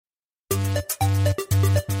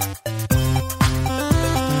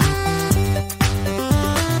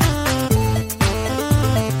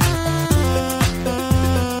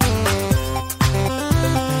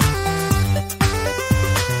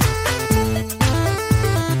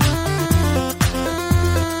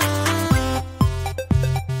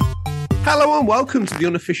Hello and welcome to the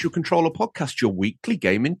Unofficial Controller Podcast, your weekly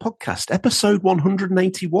gaming podcast, episode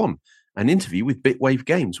 181, an interview with Bitwave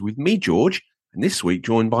Games with me, George, and this week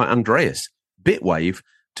joined by Andreas. Bitwave,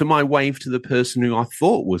 to my wave to the person who I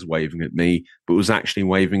thought was waving at me, but was actually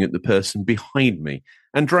waving at the person behind me.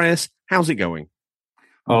 Andreas, how's it going?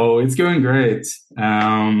 Oh, it's going great.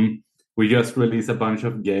 We just released a bunch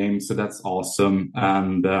of games, so that's awesome.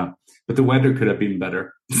 And but the weather could have been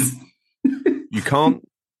better.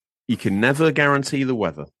 You can never guarantee the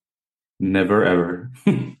weather. Never, ever.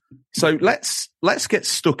 So let's get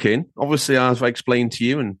stuck in. Obviously, as I explained to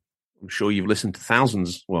you, and I'm sure you've listened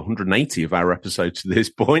to 180 of our episodes to this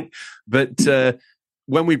point. But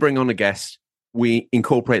when we bring on a guest, we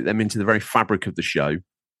incorporate them into the very fabric of the show.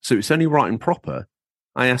 So it's only right and proper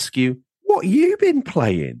I ask you, what have you been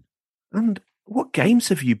playing? And what games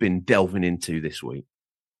have you been delving into this week?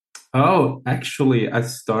 Oh, actually, I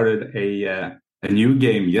started a new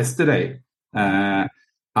game yesterday.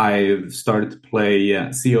 I've started to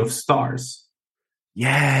play Sea of Stars.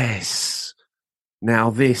 Yes. Now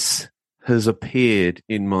this has appeared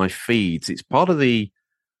in my feeds. It's part of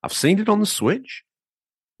I've seen it on the Switch,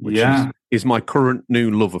 which is my current new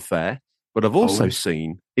love affair. But I've also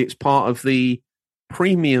seen it's part of the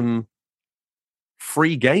premium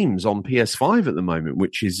free games on PS5 at the moment,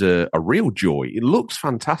 which is a real joy. It looks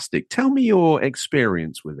fantastic. Tell me your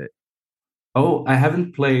experience with it. Oh, I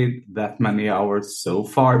haven't played that many hours so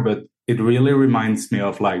far, but it really reminds me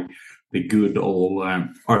of like the good old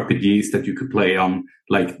RPGs that you could play on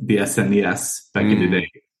like the SNES back in the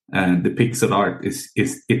day. And the pixel art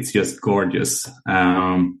it's just gorgeous.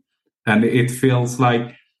 And it feels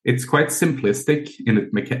like it's quite simplistic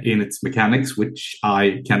in its mechanics, which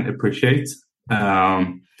I can appreciate,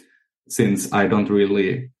 since I don't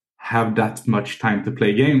really have that much time to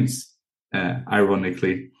play games,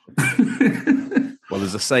 ironically. Well,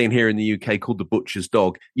 there's a saying here in the UK called the butcher's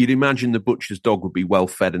dog. You'd imagine the butcher's dog would be well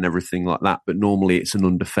fed and everything like that, but normally it's an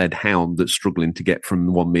underfed hound that's struggling to get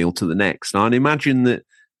from one meal to the next. And I'd imagine that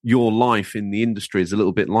your life in the industry is a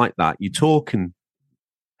little bit like that. You talk and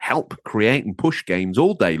help create and push games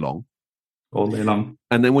all day long. All day long.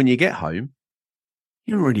 And then when you get home,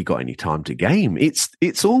 you haven't really got any time to game. It's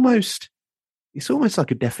almost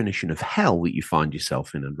like a definition of hell that you find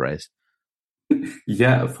yourself in, Andreas.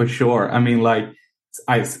 Yeah, for sure. I mean, like,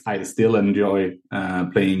 I still enjoy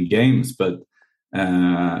playing games, but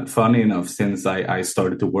funny enough, since I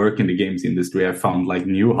started to work in the games industry, I found like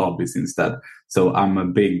new hobbies instead. So I'm a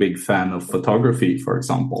big fan of photography, for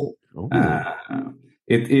example.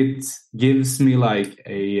 It gives me like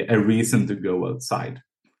a reason to go outside.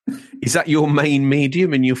 Is that your main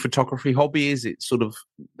medium in your photography hobby? Is it sort of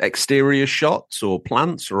exterior shots or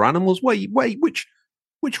plants or animals? Wait, which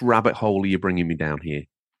rabbit hole are you bringing me down here?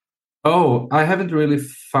 Oh, I haven't really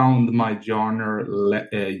found my genre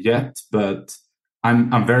yet, but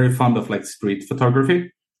I'm very fond of like street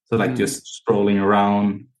photography. So like just strolling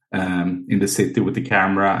around in the city with the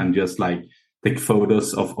camera and just like take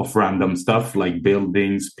photos of random stuff like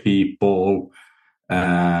buildings, people,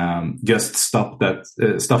 just stuff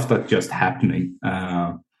that just happening.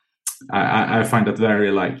 I find that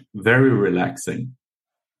very relaxing.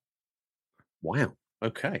 Wow.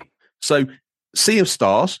 Okay. So Sea of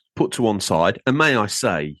Stars put to one side, and may I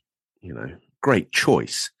say, great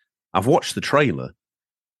choice. I've watched the trailer,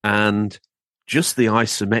 and just the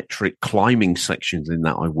isometric climbing sections in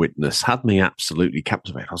that I witnessed had me absolutely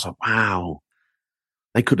captivated. I was like, wow,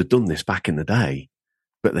 they could have done this back in the day,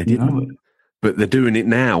 but they didn't. No. But they're doing it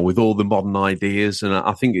now with all the modern ideas, and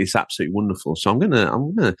I think it's absolutely wonderful. So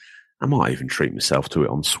I might even treat myself to it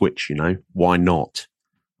on Switch. Why not?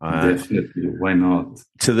 Definitely, why not?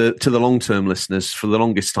 To the long-term listeners, for the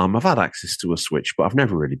longest time, I've had access to a Switch, but I've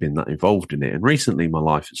never really been that involved in it. And recently, my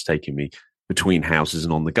life has taken me between houses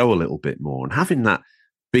and on the go a little bit more. And having that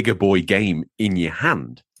bigger boy game in your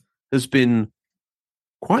hand has been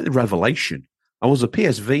quite the revelation. I was a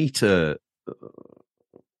PS Vita,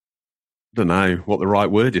 don't know what the right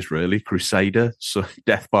word is really, Crusader, so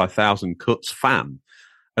Death by a Thousand Cuts fan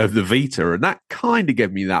of the Vita, and that kind of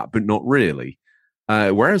gave me that, but not really.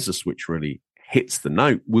 Whereas the Switch really hits the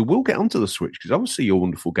note. We will get onto the Switch because obviously your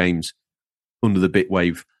wonderful games under the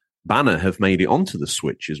Bitwave banner have made it onto the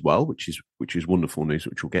Switch as well, which is wonderful news,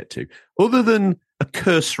 which we'll get to. Other than a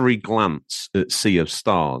cursory glance at Sea of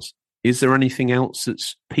Stars, is there anything else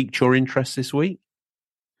that's piqued your interest this week?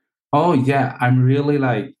 Oh yeah, I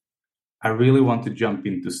really want to jump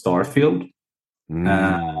into Starfield.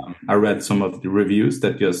 I read some of the reviews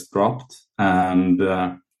that just dropped, and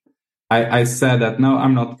I said that, no,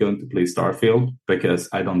 I'm not going to play Starfield because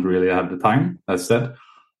I don't really have the time, as said.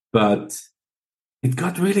 But it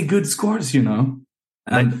got really good scores, you know.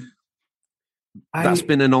 They, And that's I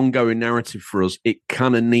been an ongoing narrative for us. It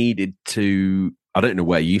kind of needed to. I don't know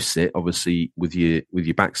where you sit, obviously, with your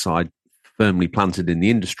backside firmly planted in the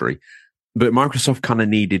industry, but Microsoft kind of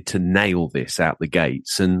needed to nail this out the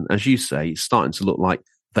gates. And as you say, it's starting to look like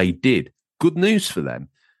they did. Good news for them.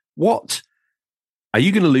 What are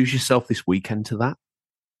you going to lose yourself this weekend to that?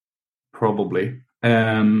 probably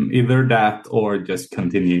either that or just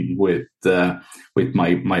continuing with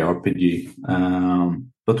my RPG.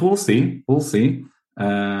 But we'll see. We'll see.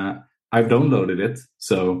 I've downloaded it,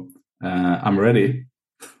 so I'm ready.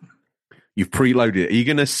 You've preloaded it. Are you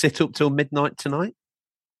going to sit up till midnight tonight?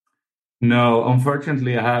 No,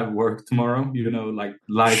 unfortunately, I have work tomorrow. You know, like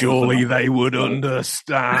life of an Surely they adult. would So.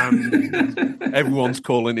 understand. Everyone's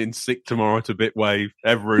calling in sick tomorrow to Bitwave.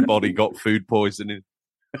 Everybody got food poisoning.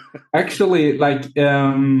 Actually, like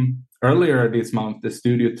earlier this month, the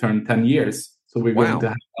studio turned 10 years. So we're going to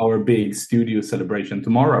Wow. have our big studio celebration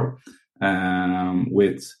tomorrow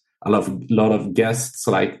with lot of guests,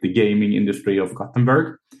 like the gaming industry of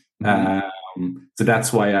Gothenburg. So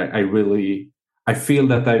that's why I feel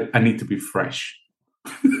that I need to be fresh.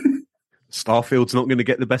 Starfield's not going to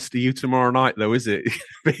get the best of you tomorrow night, though, is it?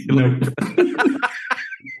 No.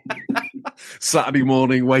 Saturday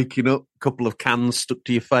morning, waking up, a couple of cans stuck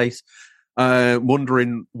to your face,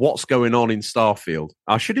 wondering what's going on in Starfield.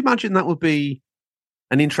 I should imagine that would be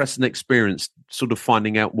an interesting experience, sort of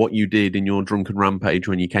finding out what you did in your drunken rampage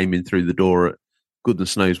when you came in through the door at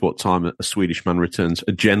goodness knows what time a Swedish man returns,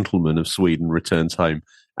 a gentleman of Sweden returns home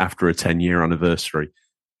after a 10-year anniversary.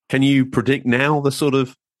 Can you predict now the sort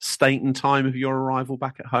of state and time of your arrival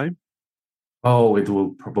back at home? Oh, it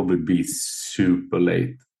will probably be super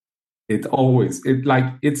late. It's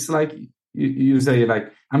like you say,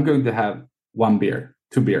 like, I'm going to have one beer,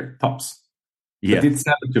 two beer tops. Yeah. But it's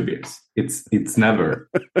never 2 beers. It's never.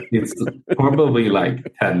 It's probably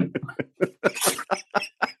like 10.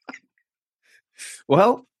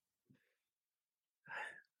 Well,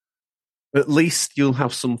 at least you'll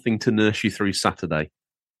have something to nurse you through Saturday.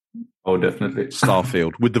 Oh, definitely.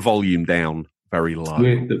 Starfield with the volume down very low.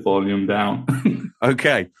 With the volume down.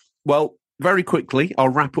 Okay. Well, very quickly, I'll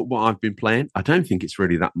wrap up what I've been playing. I don't think it's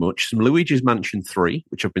really that much. Some Luigi's Mansion 3,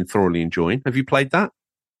 which I've been thoroughly enjoying. Have you played that?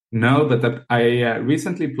 No, but I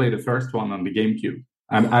recently played the first one on the GameCube.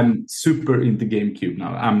 I'm super into GameCube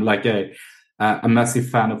now. I'm like a massive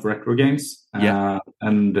fan of retro games. Yeah.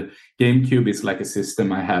 And GameCube is like a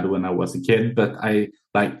system I had when I was a kid. But I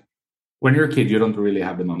like when you're a kid, you don't really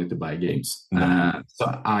have the money to buy games. No. So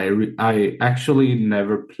I actually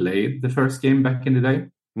never played the first game back in the day.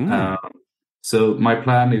 So my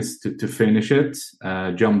plan is to finish it,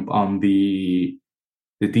 jump on the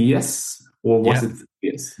DS, or was it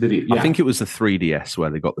the DS? I think it was the 3DS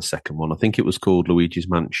where they got the second one. I think it was called Luigi's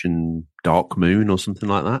Mansion Dark Moon or something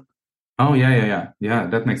like that. Oh, yeah.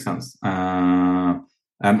 That makes sense. And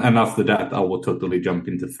after that, I will totally jump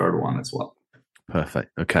into the third one as well.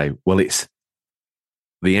 Perfect. Okay. Well,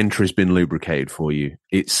 the entry's been lubricated for you.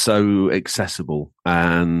 It's so accessible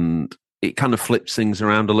and it kind of flips things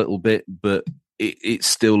around a little bit, but it's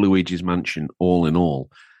still Luigi's Mansion all in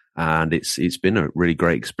all. And it's been a really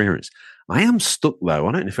great experience. I am stuck though.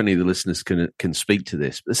 I don't know if any of the listeners can speak to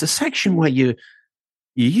this, but there's a section where you're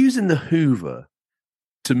using the Hoover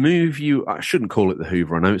to move you. I shouldn't call it the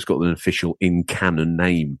Hoover. I know it's got an official in-canon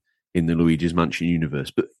name in the Luigi's Mansion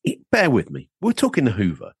universe, but bear with me. We're talking the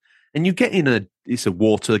Hoover, and you get in it's a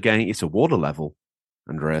water game. It's a water level,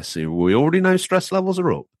 Andreas. We already know stress levels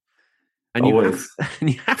are up, and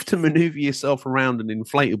you have to maneuver yourself around an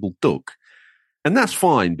inflatable duck. And that's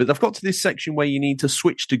fine, but I've got to this section where you need to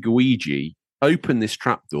switch to Luigi, open this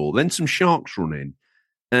trapdoor, then some sharks run in,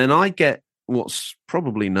 and I get what's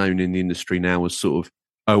probably known in the industry now as sort of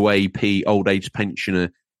OAP, old age pensioner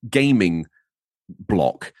gaming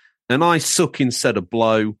block, and I suck instead of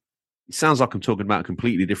blow. It sounds like I'm talking about a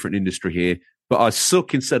completely different industry here, but I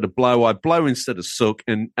suck instead of blow, I blow instead of suck,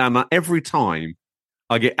 and every time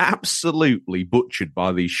I get absolutely butchered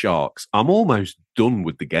by these sharks. I'm almost done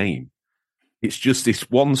with the game. It's just this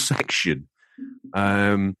one section.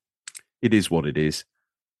 It is what it is.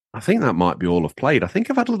 I think that might be all I've played. I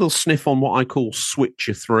think I've had a little sniff on what I call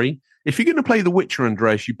Switcher 3. If you're going to play The Witcher,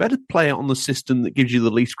 Andreas, you better play it on the system that gives you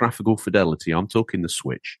the least graphical fidelity. I'm talking the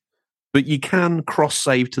Switch. But you can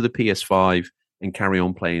cross-save to the PS5 and carry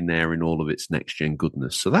on playing there in all of its next-gen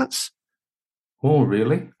goodness. So that's... Oh,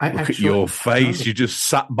 really? Look at your face. You just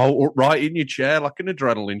sat bolt upright in your chair like an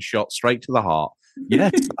adrenaline shot straight to the heart.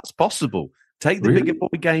 Yes, that's possible. Take the bigger boy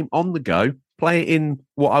game on the go, play it in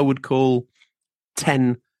what I would call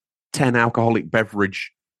 10 alcoholic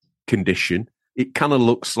beverage condition, it kind of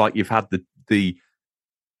looks like you've had the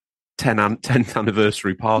 10th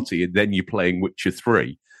anniversary party and then you're playing Witcher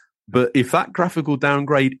 3. But if that graphical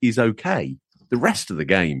downgrade is okay, the rest of the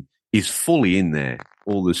game is fully in there.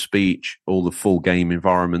 All the speech, all the full game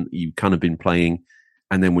environment you've kind of been playing.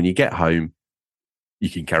 And then when you get home, you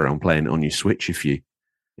can carry on playing it on your Switch if you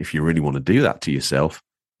really want to do that to yourself.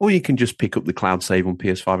 Or you can just pick up the cloud save on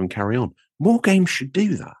PS5 and carry on. More games should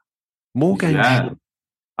do that. More games should.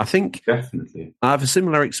 I think definitely. I have a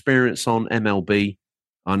similar experience on MLB.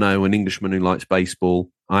 I know an Englishman who likes baseball.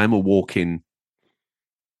 I am a walk-in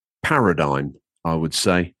paradigm, I would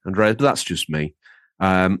say, Andrea, but that's just me.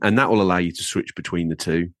 And that will allow you to switch between the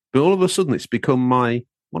two. But all of a sudden, it's become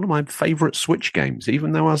one of my favourite Switch games,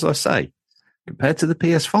 even though, as I say, compared to the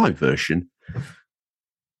PS5 version,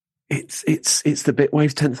 it's the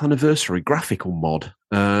Bitwave 10th anniversary graphical mod.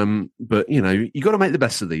 But you got to make the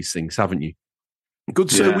best of these things, haven't you? Good.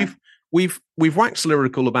 So we've waxed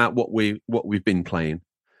lyrical about what we've been playing,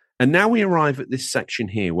 and now we arrive at this section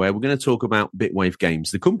here where we're going to talk about Bitwave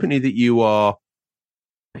Games, the company that you are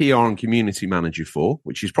PR and community manager for,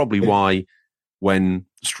 which is probably why when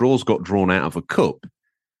straws got drawn out of a cup,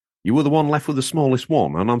 you were the one left with the smallest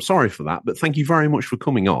one. And I'm sorry for that, but thank you very much for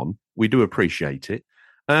coming on. We do appreciate it.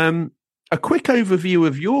 A quick overview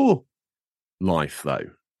of your life,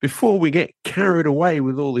 though, before we get carried away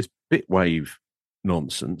with all this Bitwave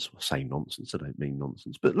nonsense. I say nonsense, I don't mean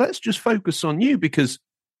nonsense, but let's just focus on you because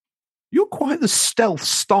you're quite the stealth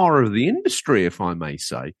star of the industry, if I may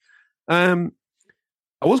say.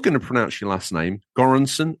 I was going to pronounce your last name,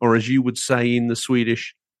 Göransson, or as you would say in the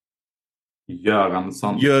Swedish,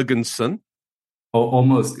 Jörgensson.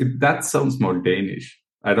 Almost. That sounds more Danish.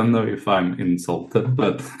 I don't know if I'm insulted,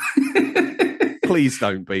 but... Please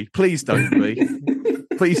don't be. Please don't be.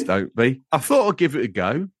 Please don't be. I thought I'd give it a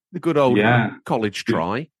go. The good old college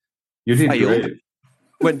try. You did great.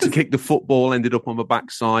 Went to kick the football, ended up on my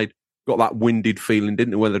backside, got that winded feeling,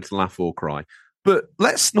 didn't know whether to laugh or cry. But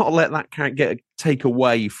let's not let that take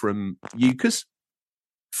away from you, because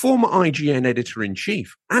former IGN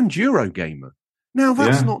editor-in-chief and Eurogamer. Now,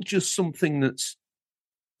 that's not just something that's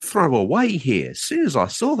throw away here. As soon as I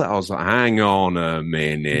saw that, I was like, hang on a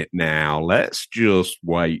minute now. Let's just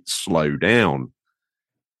wait, slow down.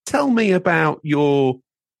 Tell me about your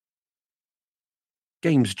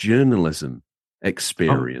games journalism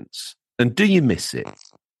experience. And do you miss it?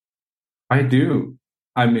 I do.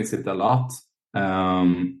 I miss it a lot.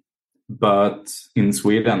 But in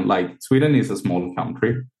Sweden, Sweden is a small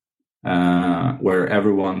country where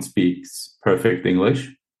everyone speaks perfect English.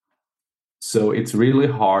 So it's really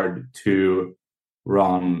hard to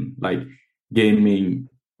run gaming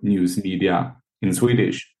news media in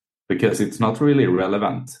Swedish because it's not really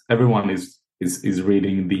relevant. Everyone is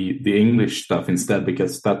reading the English stuff instead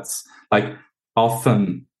because that's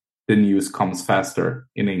often the news comes faster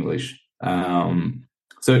in English.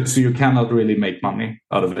 So you cannot really make money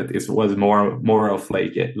out of it. It was more of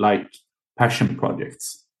like passion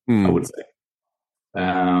projects, I would say.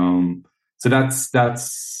 So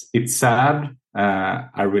it's sad.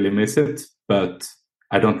 I really miss it, but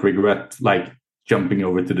I don't regret jumping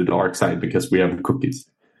over to the dark side because we have cookies.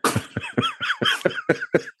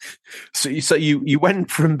 So you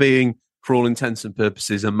went from being, for all intents and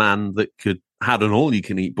purposes, a man that had an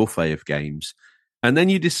all-you-can-eat buffet of games, and then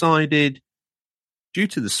you decided, due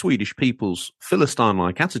to the Swedish people's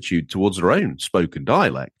Philistine-like attitude towards their own spoken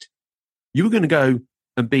dialect, you were going to go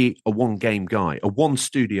and be a one-game guy, a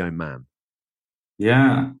one-studio man.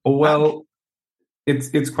 Yeah. Well,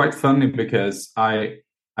 it's quite funny because I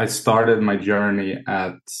started my journey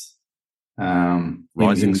at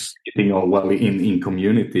Rising in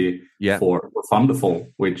community for Thunderful,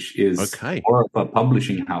 which is more of a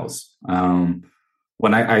publishing house.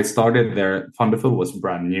 When I started there, Thunderful was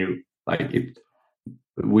brand new.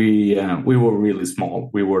 We were really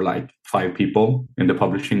small. We were 5 people in the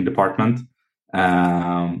publishing department.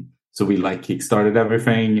 So we kickstarted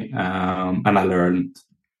everything, and I learned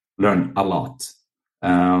a lot.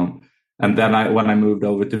 And then when I moved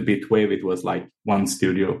over to Bitwave, it was one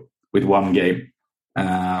studio with one game.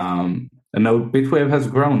 And now Bitwave has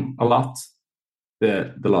grown a lot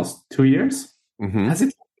the last 2 years. Mm-hmm. Has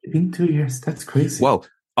it been 2 years? That's crazy. Well,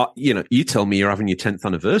 you tell me you're having your 10th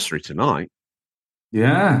anniversary tonight.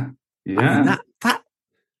 Yeah. I mean,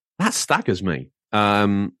 that staggers me.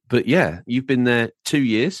 But yeah, you've been there 2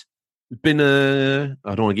 years. It's been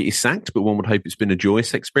I don't want to get you sacked, but one would hope it's been a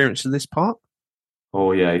joyous experience in this part.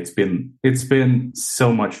 Oh yeah, it's been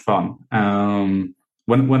so much fun.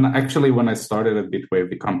 When I started at Bitwave,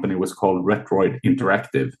 the company was called Retroid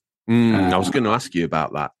Interactive. I was going to ask you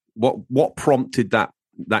about that. What prompted that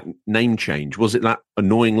that name change? Was it that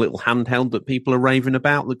annoying little handheld that people are raving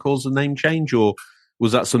about that caused the name change, or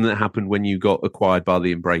was that something that happened when you got acquired by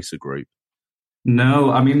the Embracer Group? No,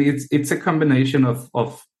 I mean it's a combination of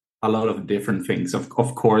a lot of different things. Of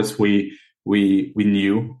course, we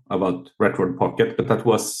knew about Retroid Pocket, but that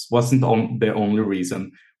wasn't the only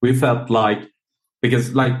reason. We felt like,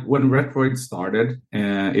 because like when Retroid started,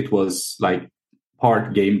 it was like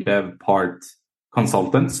part game dev, part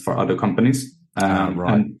consultants for other companies,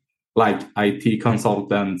 Right. and like IT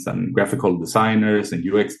consultants and graphical designers and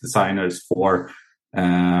UX designers for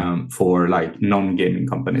like non-gaming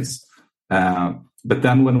companies. But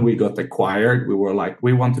then when we got acquired, we were like,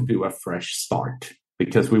 we want to do a fresh start,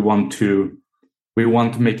 because we want to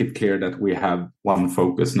make it clear that we have one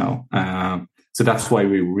focus now. So that's why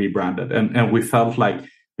we rebranded, and we felt like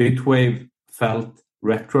Bitwave felt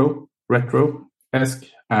retro-esque,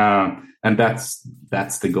 and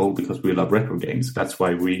that's the goal, because we love retro games. That's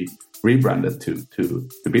why we rebranded to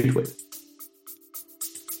Bitwave.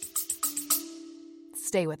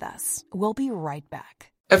 Stay with us. We'll be right back.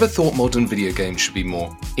 Ever thought modern video games should be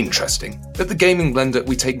more interesting? At the Gaming Blender,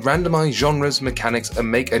 we take randomized genres, mechanics, and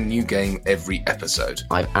make a new game every episode.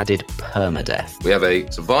 I've added permadeath. We have a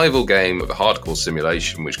survival game of a hardcore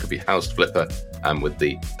simulation, which could be House Flipper, and with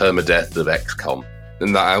the permadeath of XCOM.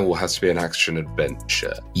 And that all has to be an action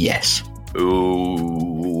adventure. Yes.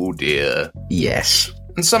 Oh dear. Yes.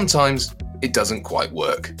 And sometimes it doesn't quite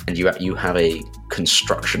work. And you have a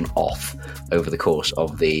construction off over the course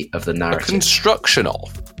of the narrative. A construction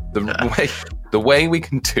off. The way we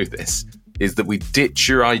can do this is that we ditch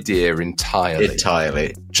your idea entirely.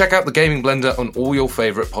 Check out the Gaming Blender on all your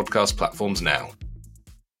favourite podcast platforms now.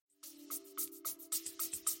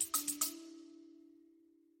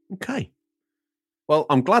 Okay. Well,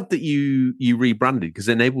 I'm glad that you rebranded, because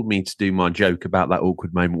it enabled me to do my joke about that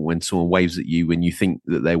awkward moment when someone waves at you and you think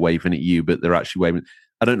that they're waving at you, but they're actually waving.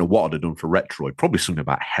 I don't know what I'd have done for Retroid. Probably something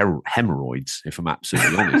about hemorrhoids, if I'm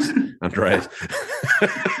absolutely honest, Andreas.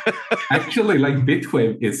 Actually, like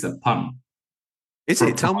Bitwave is a pun. Is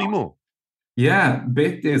it? Tell me more. Yeah,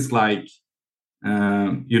 bit is like,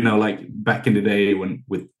 like back in the day when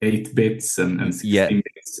with 8 bits and 16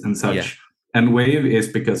 bits and such. Yeah. And wave is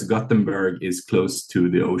because Gothenburg is close to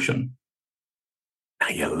the ocean. Now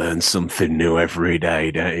you learn something new every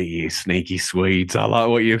day, don't you, you sneaky Swedes? I like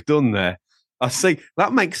what you've done there. I see.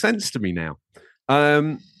 That makes sense to me now.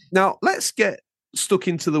 Now, let's get stuck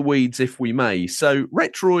into the weeds, if we may. So,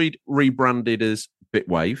 Retroid rebranded as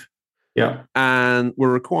Bitwave. Yeah. And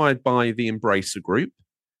were acquired by the Embracer Group.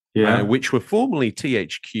 Yeah. Which were formerly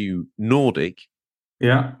THQ Nordic.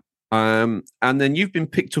 Yeah. And then you've been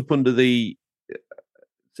picked up under the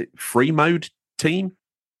free mode team?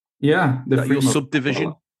 Yeah. Your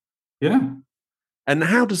subdivision? Yeah. And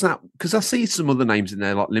how does that, because I see some other names in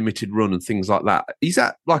there like Limited Run and things like that. Is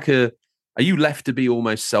that like are you left to be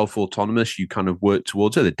almost self-autonomous? You kind of work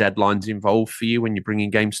towards, are the deadlines involved for you when you're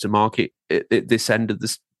bringing games to market at this end of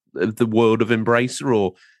the world of Embracer,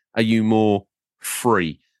 or are you more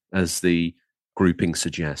free, as the grouping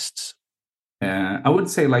suggests? I would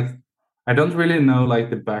say, like, I don't really know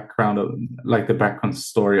like the background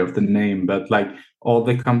story of the name, but like all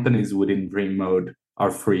the companies within Dream Mode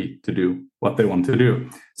are free to do what they want to do.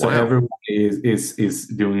 So everyone is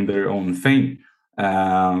doing their own thing.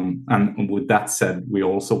 And with that said, we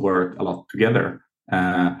also work a lot together.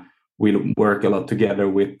 We work a lot together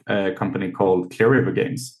with a company called Bitwave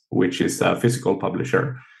Games, which is a physical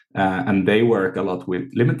publisher, and they work a lot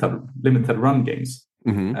with limited run games.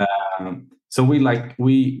 Mm-hmm. So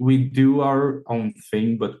we do our own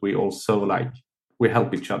thing, but we also we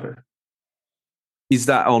help each other. Is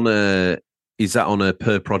that on a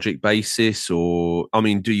per project basis, or I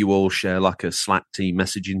mean, do you all share like a Slack team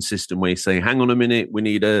messaging system where you say, "Hang on a minute, we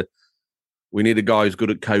need a guy who's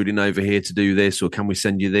good at coding over here to do this, or can we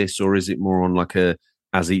send you this?" Or is it more on like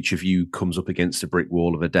as each of you comes up against a brick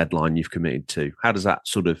wall of a deadline you've committed to? How does that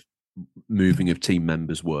sort of moving of team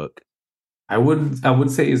members work? I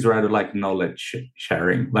would say it's rather like knowledge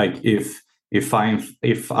sharing. Like if I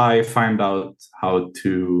find out how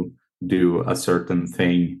to do a certain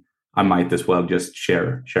thing, I might as well just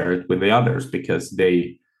share it with the others, because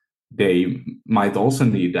they might also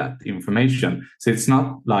need that information. So it's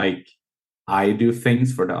not like I do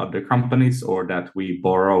things for the other companies or that we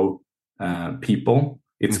borrow people.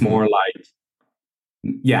 It's more like,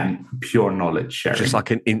 pure knowledge sharing. Just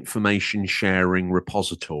like an information sharing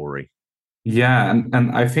repository. Yeah,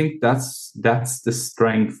 and I think that's the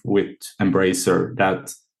strength with Embracer,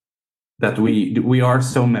 that we are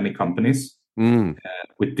so many companies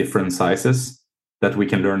with different sizes that we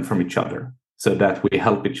can learn from each other, so that we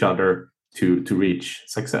help each other to reach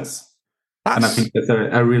success. That's, and I think that's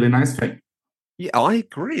a really nice thing. Yeah, I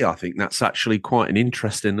agree. I think that's actually quite an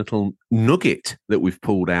interesting little nugget that we've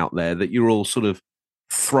pulled out there, that you're all sort of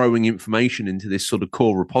throwing information into this sort of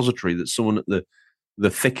core repository that someone at the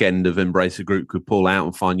thick end of Embracer Group could pull out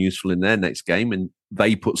and find useful in their next game, and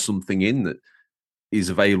they put something in that is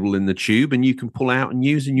available in the tube and you can pull out and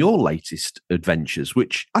use in your latest adventures,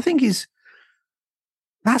 which I think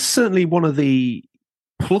that's certainly one of the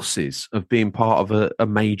pluses of being part of a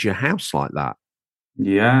major house like that.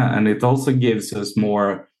 Yeah, and it also gives us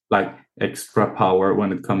more like extra power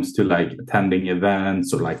when it comes to like attending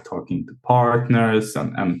events or like talking to partners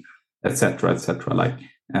and etc. etc. Like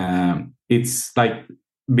it's like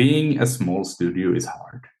being a small studio is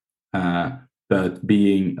hard, but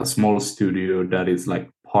being a small studio that is like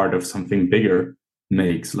part of something bigger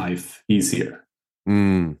makes life easier.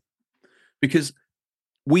 Because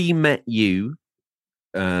we met you,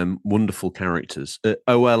 wonderful characters, at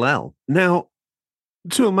OLL. Now,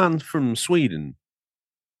 to a man from Sweden,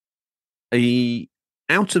 a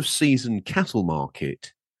out-of-season cattle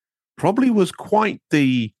market probably was quite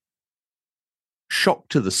the shock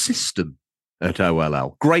to the system at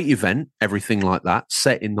OLL. Great event, everything like that,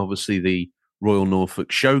 set in obviously the Royal Norfolk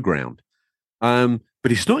Showground. But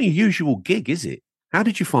it's not your usual gig, is it? How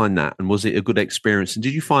did you find that? And was it a good experience? And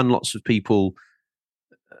did you find lots of people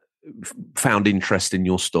found interest in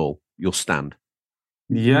your stall, your stand?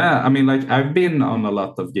 Yeah, I mean, like I've been on a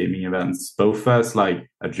lot of gaming events, both as like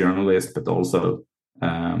a journalist, but also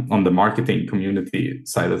on the marketing community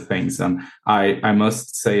side of things. And I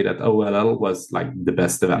must say that OLL was like the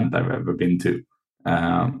best event I've ever been to.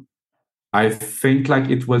 I think like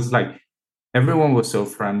it was like everyone was so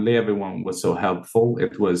friendly, everyone was so helpful.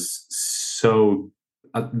 It was so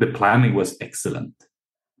the planning was excellent.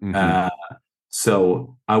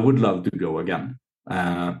 So I would love to go again.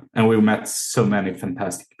 And we met so many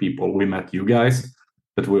fantastic people. We met you guys,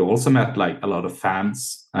 but we also met like a lot of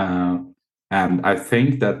fans. And I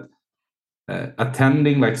think that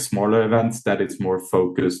attending like smaller events that it's more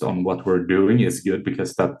focused on what we're doing is good,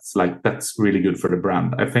 because that's really good for the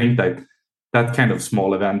brand. I think that kind of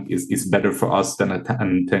small event is better for us than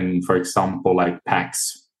attending, for example, like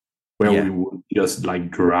PAX, where we would just like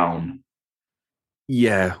drown.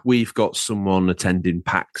 Yeah, we've got someone attending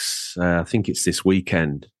PAX. I think it's this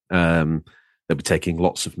weekend. They'll be taking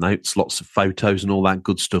lots of notes, lots of photos, and all that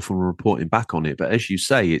good stuff, and we're reporting back on it. But as you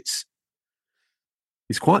say, it's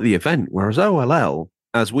quite the event. Whereas OLL,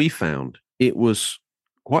 as we found, it was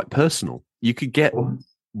quite personal. You could get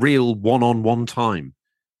real one-on-one time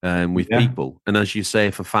with people. And as you say,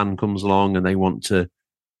 if a fan comes along and they want to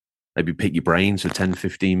maybe pick your brains for 10,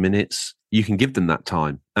 15 minutes, you can give them that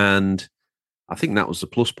time. And I think that was the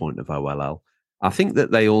plus point of OLL. I think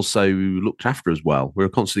that they also looked after us well. We were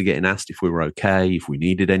constantly getting asked if we were okay, if we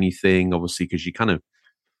needed anything, obviously, because you're kind of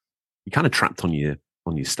trapped on your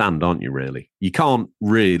stand, aren't you, really? You can't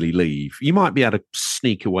really leave. You might be able to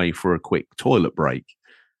sneak away for a quick toilet break,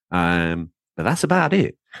 but that's about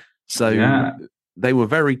it. So they were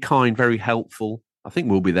very kind, very helpful. I think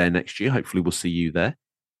we'll be there next year. Hopefully we'll see you there.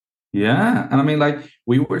 Yeah. And I mean, like,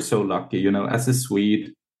 we were so lucky, you know, as a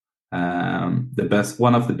Swede.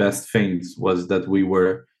 One of the best things was that we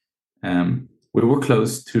were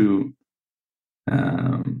close to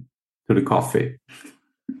the coffee.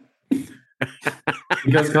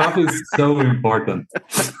 Because coffee is so important.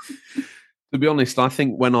 To be honest, I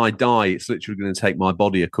think when I die, it's literally going to take my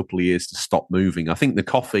body a couple of years to stop moving. I think the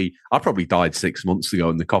coffee, I probably died 6 months ago,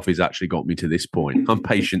 and the coffee's actually got me to this point. I'm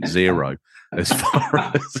patient zero as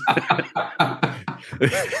far as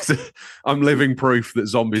I'm living proof that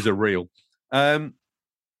zombies are real.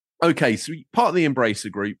 Okay, so part of the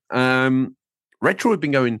Embracer Group. Retro have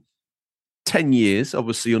been going 10 years,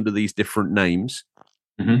 obviously under these different names.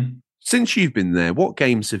 Mm-hmm. Since you've been there, what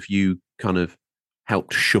games have you kind of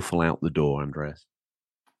helped shuffle out the door, Andreas?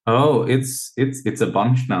 Oh, it's a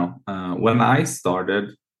bunch now. When I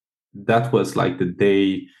started, that was like the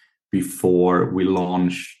day before we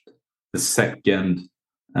launched the second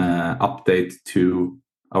update to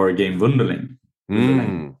our game Wunderling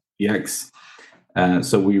EX.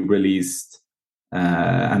 So we released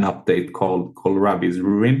an update called Rabbi's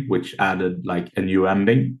Ruin, which added like a new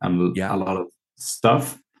ending and a lot of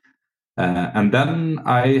stuff. And then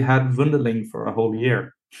I had Wunderling for a whole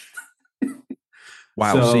year.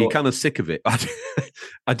 Wow, so you're kind of sick of it.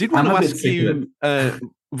 I did want to ask you,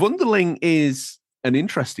 Wunderling is an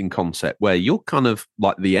interesting concept where you're kind of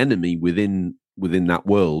like the enemy within that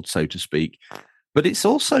world, so to speak. But it's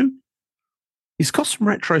got some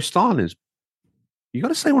retro styling. You got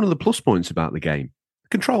to say one of the plus points about the game, the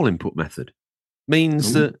control input method,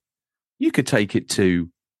 means that you could take it to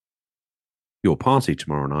your party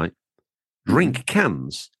tomorrow night, drink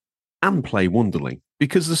cans, and play Wonderling,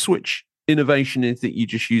 because the Switch innovation is that you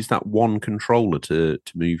just use that one controller to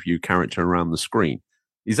move your character around the screen.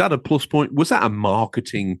 Is that a plus point? Was that a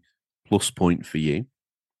marketing plus point for you?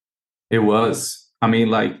 It was. I mean,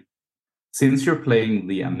 like, since you're playing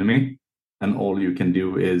the enemy and all you can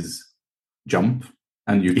do is jump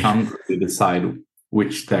and you can't really decide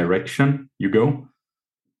which direction you go,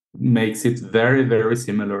 makes it very, very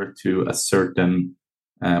similar to a certain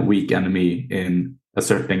weak enemy in a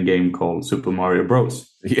certain game called Super Mario Bros.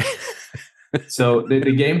 Yeah. So the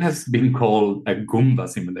game has been called a Goomba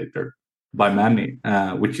simulator by many,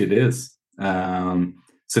 which it is.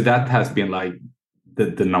 So that has been like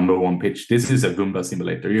the number one pitch. This is a Goomba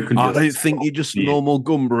simulator. You can. I don't think you're just normal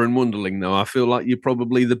Goomba and Wonderling, though. I feel like you're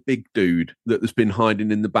probably the big dude that has been hiding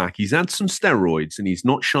in the back. He's had some steroids and he's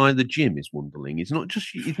not shy of the gym. Is Wonderling? He's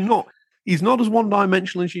not as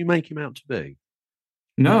one-dimensional as you make him out to be.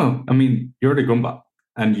 No, I mean, you're the Goomba,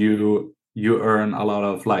 and you earn a lot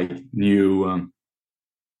of like new.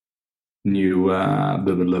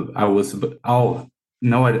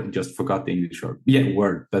 I just forgot the English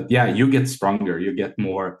word. But yeah, you get stronger. You get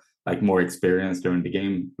more experience during the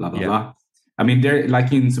game. Blah blah blah. I mean, there,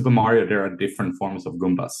 like in Super Mario, there are different forms of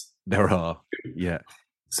Goombas. There are, yeah.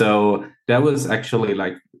 So that was actually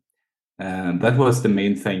like that was the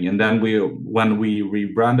main thing. And then when we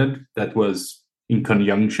rebranded, that was in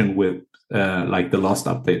conjunction with like the last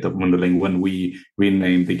update of Wonderling, when we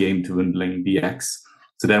renamed the game to Wonderling DX.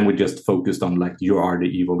 So then we just focused on like, you are the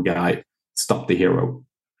evil guy, stop the hero.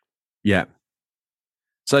 Yeah.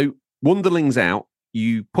 So Wonderling's out.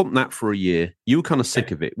 You pumped that for a year. You were kind of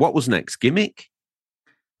sick of it. What was next? Gimmick?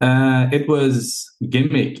 It was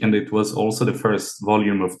Gimmick, and it was also the first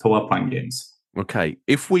volume of Toaplan games. Okay.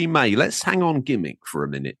 If we may, let's hang on Gimmick for a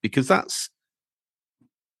minute, because that's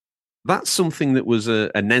something that was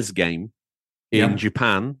a NES game in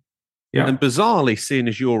Japan. Yeah. And bizarrely, seeing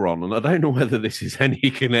as you're on, and I don't know whether this is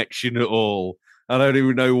any connection at all. I don't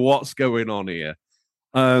even know what's going on here.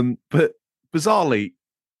 But bizarrely,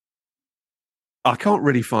 I can't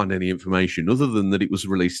really find any information other than that it was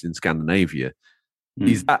released in Scandinavia.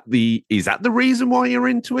 Is that the reason why you're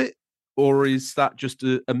into it, or is that just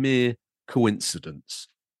a mere coincidence?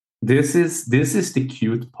 This is the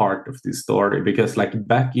cute part of this story, because like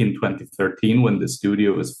back in 2013, when the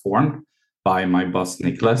studio was formed by my boss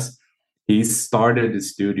Nicholas, he started the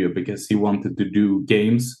studio because he wanted to do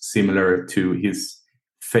games similar to his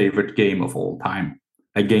favorite game of all time,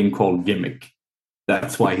 a game called Gimmick.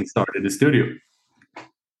 That's why he started the studio.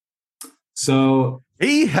 So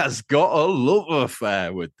he has got a love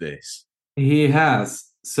affair with this. He has.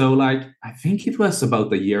 So like, I think it was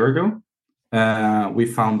about a year ago, we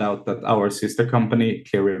found out that our sister company,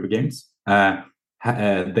 Bitwave Games,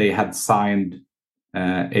 they had signed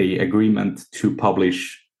a agreement to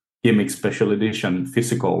publish Gimmick Special Edition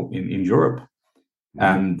physical in Europe,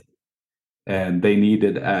 and they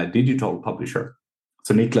needed a digital publisher.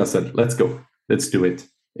 So Niklas said, "Let's go, let's do it.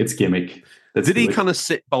 It's Gimmick." Did he kind of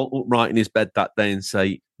sit bolt upright in his bed that day and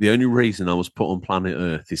say, "The only reason I was put on planet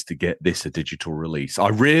Earth is to get this a digital release. I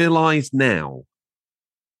realise now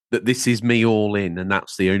that this is me all in, and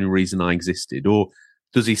that's the only reason I existed"? Or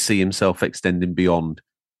does he see himself extending beyond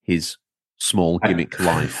his small Gimmick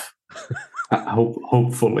life?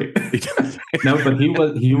 Hopefully. No, but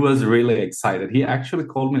he was really excited. He actually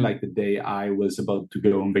called me like the day I was about to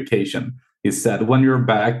go on vacation. He said, "When you're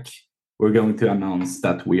back, we're going to announce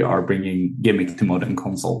that we are bringing Gimmick to modern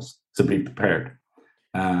consoles, so be prepared."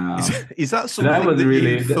 Is that something that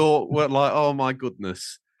you thought were like, "Oh my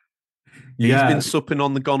goodness, he's been supping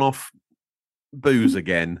on the gone off booze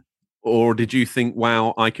again"? Or did you think,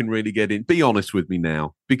 "Wow, I can really get in"? Be honest with me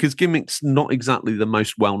now, because Gimmick's not exactly the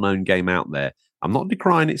most well-known game out there. I'm not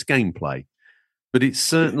decrying its gameplay, but it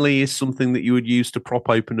certainly is something that you would use to prop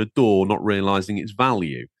open a door, not realizing its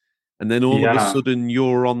value. And then all of a sudden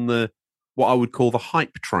you're on what I would call the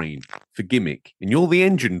hype train for Gimmick, and you're the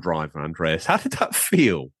engine driver, Andreas. How did that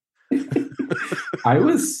feel? I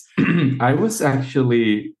was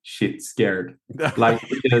actually shit scared, like,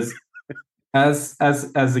 because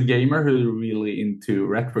as a gamer who's really into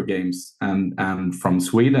retro games and from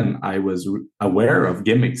Sweden, I was aware of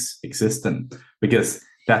Gimmick's existence, because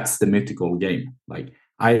that's the mythical game. Like,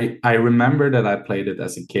 I remember that I played it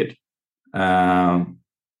as a kid,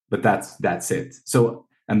 but that's it. So,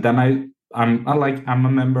 and then I'm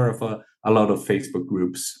a member of a lot of Facebook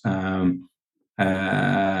groups for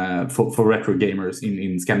retro gamers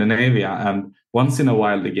in Scandinavia, and once in a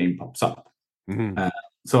while the game pops up.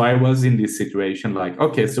 So I was in this situation like,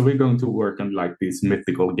 okay, so we're going to work on like this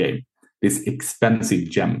mythical game. this expensive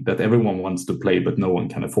gem that everyone wants to play, but no one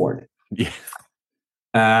can afford. Yeah.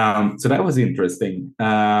 So that was interesting.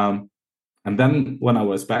 And then when I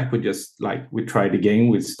was back, we tried the game.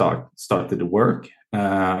 We started the work,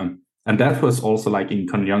 and that was also like in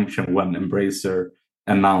conjunction when Embracer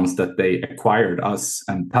announced that they acquired us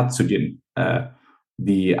and Tatsujin,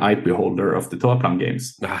 the IP holder of the Toaplan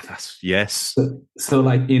games. Yes. So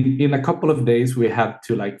like in a couple of days, we had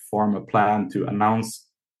to like form a plan to announce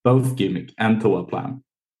both Gimmick and Toaplan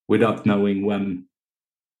without knowing when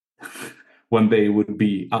they would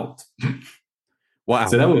be out. Wow.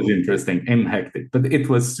 So that was interesting and hectic, but it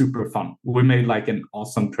was super fun. We made like an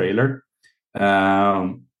awesome trailer.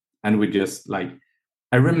 And we just like,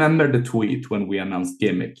 I remember the tweet when we announced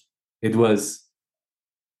Gimmick. It was,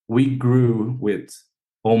 we grew with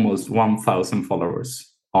almost 1,000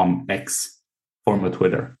 followers on X, former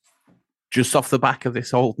Twitter. Just off the back of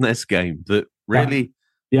this old NES game that really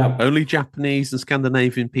only Japanese and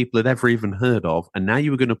Scandinavian people had ever even heard of. And now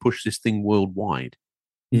you were going to push this thing worldwide.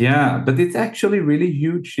 Yeah, but it's actually really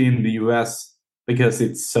huge in the US because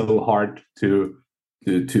it's so hard to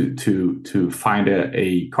find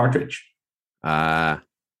a cartridge.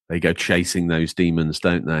 They go chasing those demons,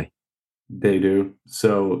 don't they? They do.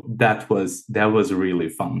 So that was really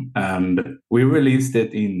fun, and we released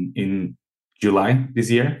it in July this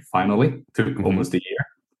year. Finally, it took almost a year,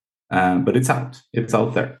 but it's out. It's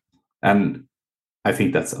out there, and I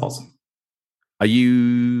think that's awesome. Are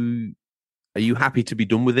you happy to be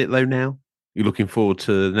done with it though? Now you're looking forward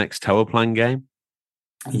to the next Toaplan game.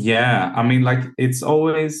 Yeah, I mean, like it's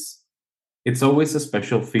always a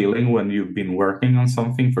special feeling when you've been working on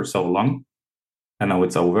something for so long, and now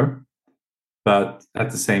it's over. But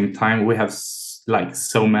at the same time, we have like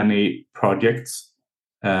so many projects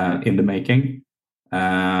in the making,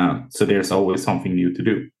 so there's always something new to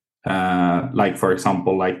do. Like for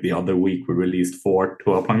example, like the other week we released 4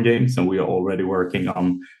 Toaplan games, and we are already working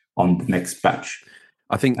on the next batch.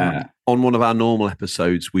 I think on one of our normal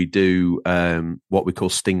episodes, we do what we call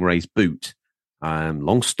Stingray's Boot.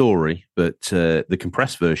 Long story, but the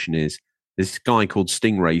compressed version is this guy called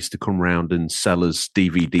Stingray used to come around and sell us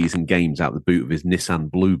DVDs and games out the boot of his Nissan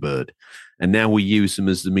Bluebird. And now we use them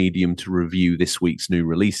as the medium to review this week's new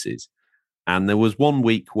releases. And there was one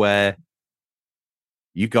week where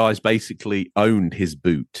you guys basically owned his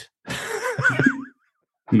boot.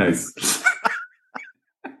 Nice.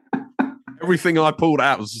 Everything I pulled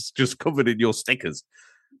out was just covered in your stickers.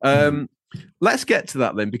 Let's get to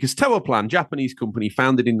that then, because Toaplan, Japanese company,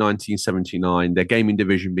 founded in 1979. Their gaming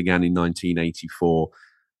division began in 1984.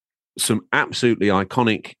 Some absolutely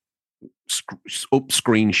iconic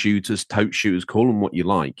up-screen shooters, tote shooters, call them what you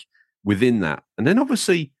like, within that. And then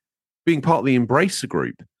obviously, being part of the Embracer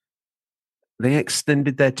group, they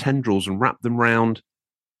extended their tendrils and wrapped them around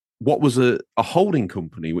what was a holding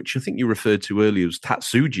company, which I think you referred to earlier, was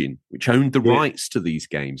Tatsujin, which owned the rights to these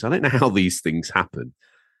games. I don't know how these things happen.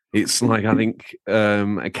 It's like, I think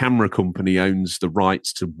a camera company owns the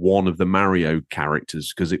rights to one of the Mario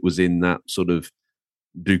characters because it was in that sort of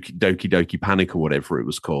Doki Doki Panic or whatever it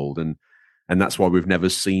was called. And that's why we've never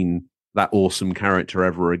seen that awesome character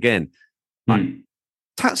ever again. Like,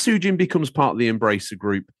 Tatsujin becomes part of the Embracer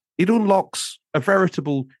group. It unlocks a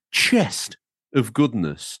veritable chest of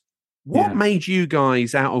goodness. What made you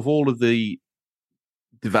guys, out of all of the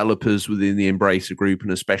developers within the Embracer group,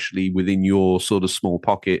 and especially within your sort of small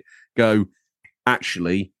pocket, go,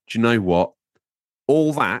 actually, do you know what?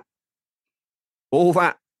 All that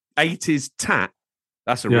 80s tat,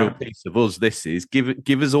 that's a real piece of us. This is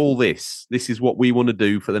give us all this. This is what we want to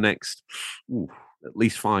do for the next at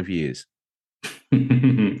least 5 years.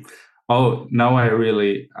 Oh, now I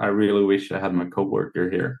really wish I had my coworker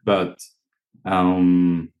here. But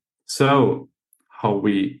so how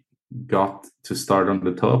we got to start on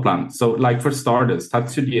the Toaplan. So, like for starters,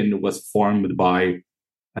 Tatsujin was formed by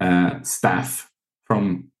staff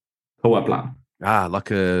from Toaplan.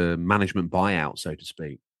 Like a management buyout, so to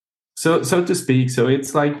speak. So to speak. So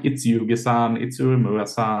it's like it's Yugi-san, it's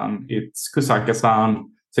Urumura-san, it's Kusaka-san.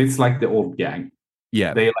 So it's like the old gang.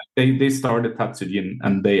 Yeah, they started Tatsujin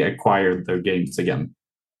and they acquired their games again,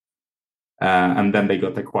 and then they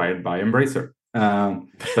got acquired by Embracer. But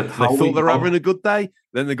they thought they were having a good day,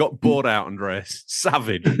 then they got bought out, Andreas.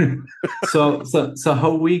 Savage. so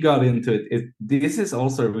how we got into it, this is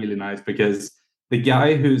also really nice because the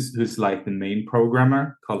guy who's like the main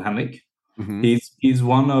programmer, called Henrik, he's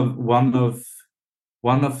one of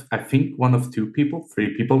I think one of 2 people,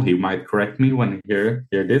 3 people. He might correct me when he hear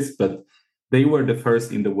this, but they were the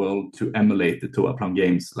first in the world to emulate the Toaplan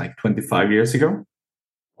games like 25 years ago.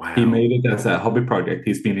 Wow. He made it as a hobby project.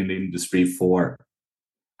 He's been in the industry for,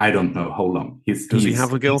 I don't know. Hold on. Does he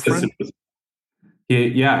have a girlfriend?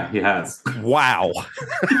 He has. Wow.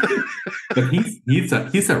 But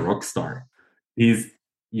he's a rock star. He's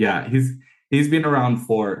been around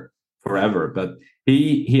for forever. But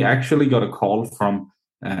he actually got a call from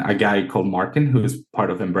a guy called Martin, who is part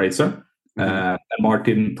of Embracer. And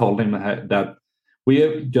Martin told him that we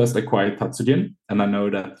have just acquired Tatsujin, and I know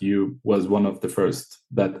that you was one of the first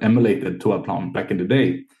that emulated Toaplan back in the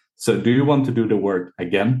day. So do you want to do the work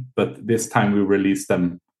again? But this time we release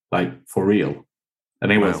them like for real.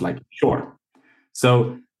 And he was like, sure.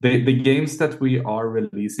 So the games that we are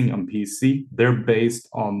releasing on PC, they're based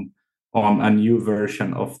on a new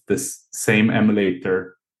version of this same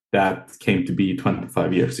emulator that came to be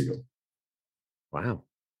 25 years ago. Wow.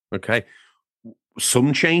 Okay.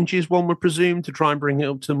 Some changes, one would presume, to try and bring it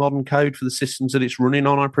up to modern code for the systems that it's running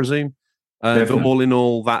on, I presume. But all in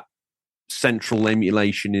all, that central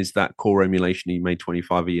emulation is that core emulation he made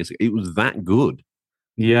 25 years ago. It was that good.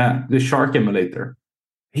 Yeah, the Shark emulator.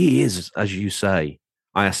 He is, as you say.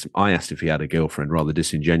 I asked if he had a girlfriend rather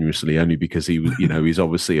disingenuously, only because he was, he's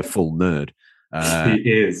obviously a full nerd.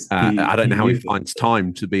 He is. I don't know how he finds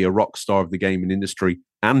time to be a rock star of the gaming industry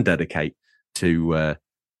and dedicate to a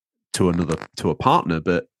partner,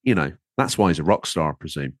 but that's why he's a rock star, I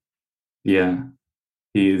presume. Yeah,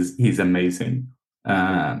 he's amazing.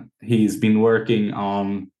 He's been working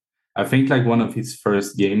on, I think, like one of his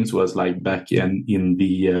first games was like back in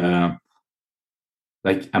the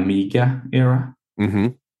like Amiga era. Mm-hmm.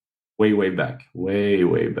 Way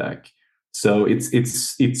back. So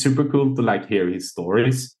it's super cool to like hear his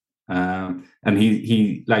stories. And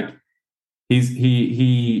he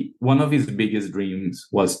one of his biggest dreams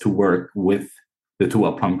was to work with the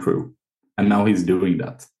Toaplan crew, and now he's doing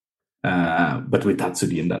that. But with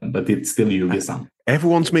Tatsujin then, but it's still Yugi-san.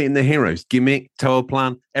 Everyone's meeting their heroes. Gimmick,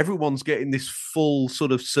 Toaplan. Everyone's getting this full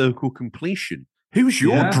sort of circle completion. Who's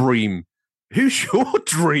your dream? Who's your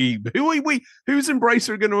dream? Who's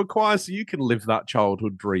Embracer going to acquire so you can live that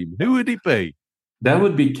childhood dream? Who would it be? That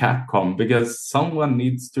would be Capcom, because someone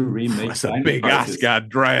needs to remake. That's a big ask,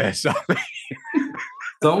 Andreas.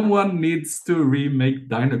 Someone needs to remake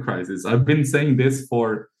Dino Crisis. I've been saying this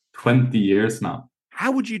for 20 years now.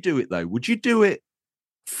 How would you do it, though? Would you do it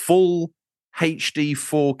full HD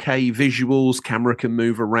 4K visuals, camera can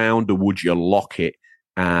move around, or would you lock it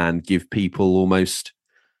and give people almost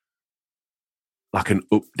like an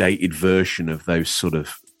updated version of those sort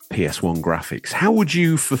of PS1 graphics? How would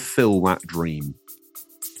you fulfill that dream?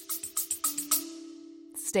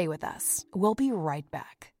 Stay with us. We'll be right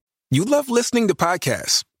back. You love listening to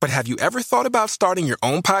podcasts, but have you ever thought about starting your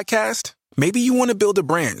own podcast? Maybe you want to build a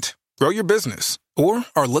brand, grow your business, or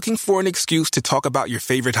are looking for an excuse to talk about your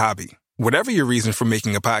favorite hobby. Whatever your reason for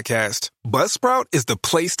making a podcast, Buzzsprout is the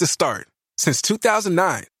place to start. Since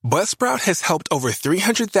 2009, Buzzsprout has helped over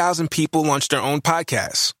 300,000 people launch their own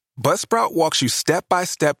podcasts. Buzzsprout walks you step by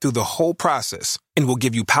step through the whole process and will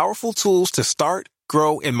give you powerful tools to start,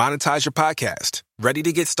 grow, and monetize your podcast. Ready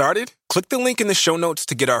to get started? Click the link in the show notes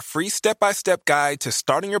to get our free step-by-step guide to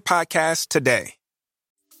starting your podcast today.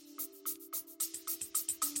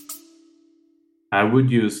 I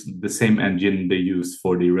would use the same engine they used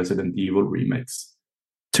for the Resident Evil remakes.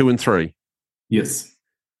 2 and 3? Yes.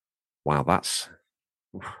 Wow, that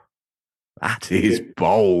is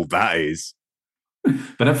bold. That is.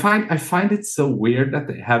 But I find it so weird that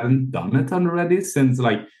they haven't done it already, since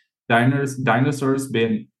like dinosaurs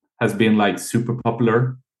has been like super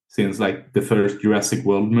popular since like the first Jurassic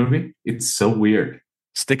World movie. It's so weird.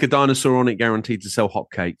 Stick a dinosaur on it, guaranteed to sell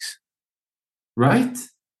hotcakes. Right.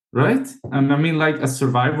 And I mean, like a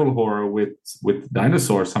survival horror with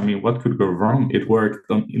dinosaurs. I mean, what could go wrong? It worked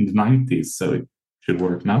in the 90s, so it should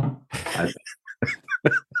work now.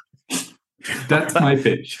 That's my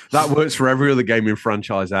pitch. That works for every other gaming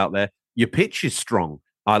franchise out there. Your pitch is strong.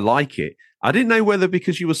 I like it. I didn't know whether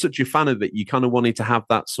because you were such a fan of it, you kind of wanted to have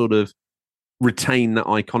that sort of retain that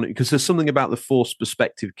iconic, because there's something about the forced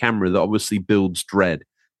perspective camera that obviously builds dread.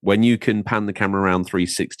 When you can pan the camera around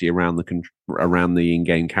 360 around the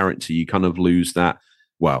in-game character, you kind of lose that.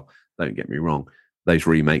 Well, don't get me wrong. Those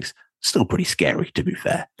remakes, still pretty scary, to be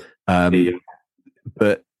fair.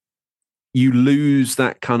 But you lose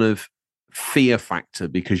that kind of fear factor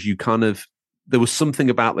because there was something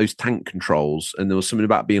about those tank controls, and there was something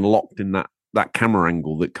about being locked in that camera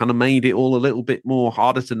angle that kind of made it all a little bit more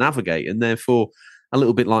harder to navigate, and therefore a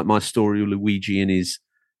little bit like my story of Luigi and his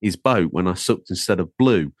boat when I sucked instead of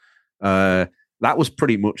blew. That was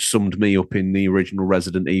pretty much summed me up in the original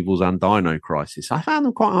Resident Evils and Dino Crisis. I found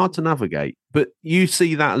them quite hard to navigate, but you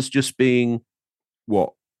see that as just being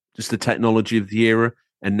just the technology of the era.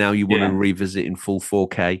 and now you want to revisit in full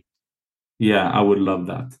 4K? Yeah, I would love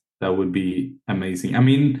that. That would be amazing. I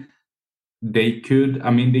mean, they could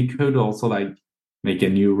also like make a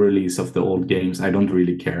new release of the old games. I don't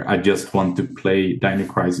really care. I just want to play Dino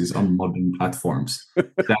Crisis on modern platforms.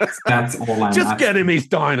 That's all I'm just asking. get him his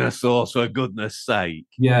dinosaurs, for goodness sake.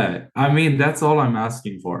 Yeah, I mean, that's all I'm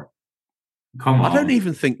asking for. Come on. I don't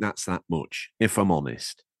even think that's that much, if I'm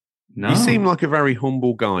honest. No. You seem like a very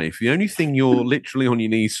humble guy. If the only thing you're literally on your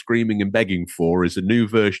knees screaming and begging for is a new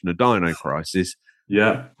version of Dino Crisis,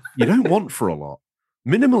 yeah, you don't want for a lot.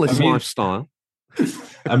 Minimalist lifestyle.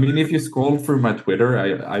 I mean, if you scroll through my Twitter,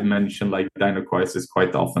 I mention like Dino Crisis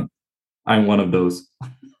quite often. I'm one of those.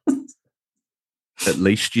 At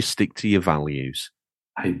least you stick to your values.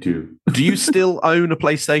 I do. Do you still own a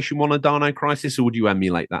PlayStation 1 or Dino Crisis, or would you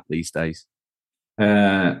emulate that these days?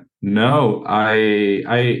 No,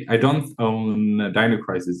 I don't own Dino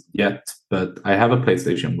Crisis yet, but I have a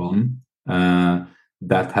PlayStation 1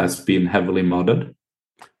 that has been heavily modded.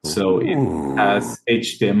 So it has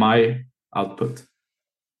HDMI output.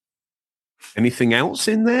 Anything else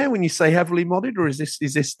in there when you say heavily modded, or is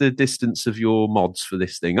this the distance of your mods for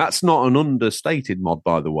this thing? That's not an understated mod,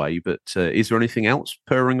 by the way, but is there anything else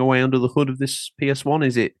purring away under the hood of this PS1?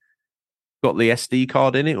 Is it got the SD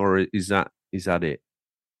card in it, or is that it?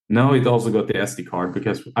 No, it also got the SD card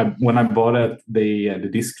because when I bought it, the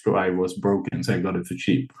disk drive was broken, so I got it for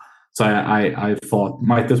cheap. So I thought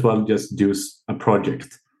might as well just do a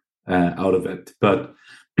project out of it, but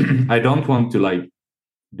I don't want to like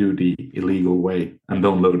do the illegal way and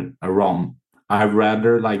download a ROM. I'd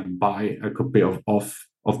rather like buy a copy of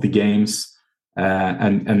the games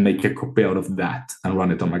and make a copy out of that and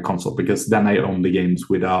run it on my console, because then I own the games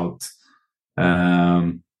without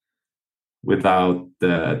with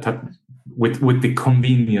the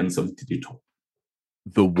convenience of digital.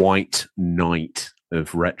 The white knight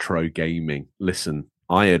of retro gaming. Listen,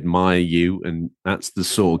 I admire you, and that's the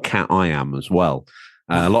sort of cat I am as well.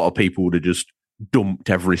 A lot of people would have just dumped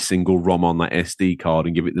every single ROM on that SD card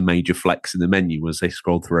and give it the major flex in the menu as they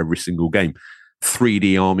scroll through every single game.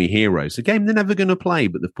 3D Army Heroes, a game they're never going to play,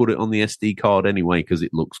 but they've put it on the SD card anyway because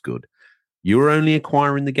it looks good. You're only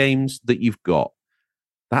acquiring the games that you've got.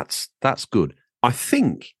 That's good. I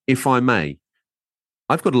think, if I may,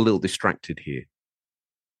 I've got a little distracted here.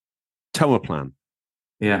 Toa Plan.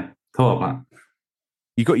 Yeah, Toa Plan.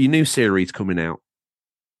 You got your new series coming out.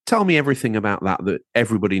 Tell me everything about that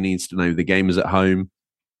everybody needs to know. The gamers at home,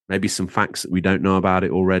 maybe some facts that we don't know about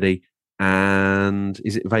it already. And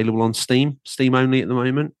is it available on Steam? Steam only at the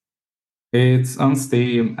moment? It's on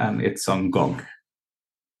Steam and it's on GOG.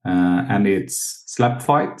 And it's Slap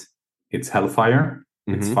Fight, it's Hellfire,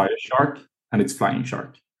 it's Fire Shark, and it's Flying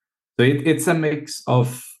Shark. So it's a mix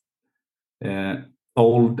of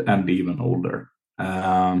old and even older.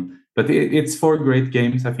 But it's 4 great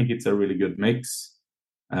games. I think it's a really good mix.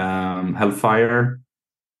 Hellfire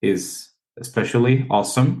is especially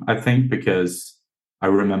awesome, I think, because I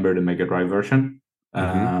remember the Mega Drive version.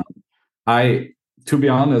 To be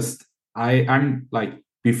honest, I'm like,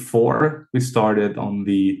 before we started on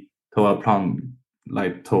the Toa Plan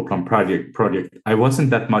project, I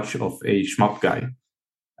wasn't that much of a shmup guy,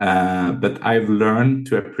 but I've learned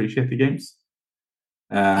to appreciate the games.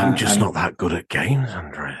 I'm just not that good at games,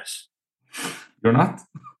 Andreas. You're not?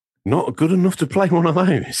 Not good enough to play one of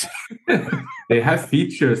those. They have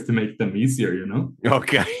features to make them easier, you know?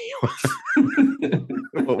 Okay.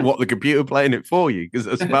 What, the computer playing it for you? Because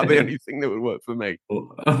that's about the only thing that would work for me.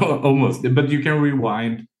 Almost. But you can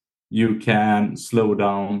rewind, you can slow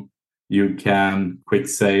down, you can quick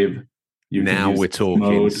save. Now we're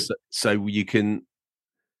talking. So you can...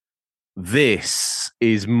 This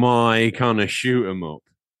is my kind of shoot 'em up.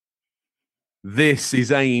 This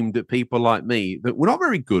is aimed at people like me that we're not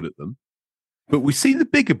very good at them, but we see the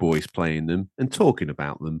bigger boys playing them and talking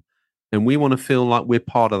about them, and we want to feel like we're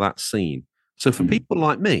part of that scene. So for people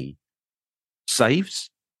like me,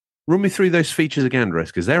 saves, run me through those features again, Andres,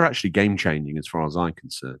 because they're actually game-changing as far as I'm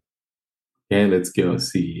concerned. Okay, let's go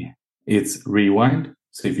see. It's rewind.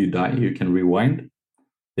 So if you die, you can rewind.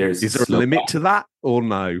 Is there a limit to that or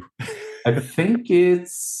no? I think I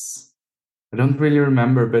don't really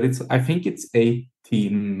remember, but I think it's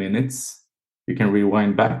 18 minutes. You can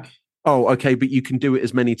rewind back. Oh, okay, but you can do it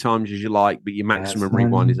as many times as you like, but your maximum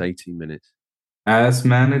rewind is 18 minutes. As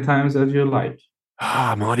many times as you like.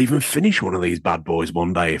 I might even finish one of these bad boys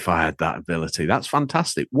one day if I had that ability. That's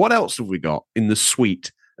fantastic. What else have we got in the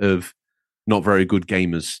suite of not very good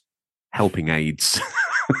gamers helping aids?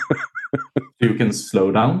 You can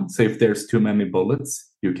slow down. So if there's too many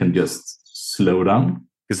bullets, you can just slow down.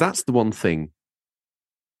 Because that's the one thing.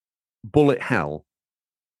 Bullet hell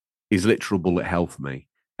is literal bullet hell for me.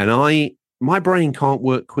 And my brain can't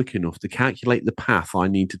work quick enough to calculate the path I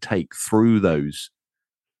need to take through those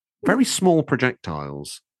very small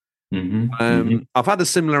projectiles. I've had a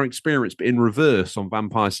similar experience, but in reverse on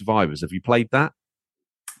Vampire Survivors. Have you played that?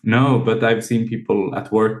 No, but I've seen people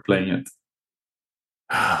at work playing it.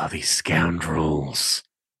 Ah, these scoundrels.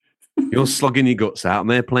 You're slugging your guts out and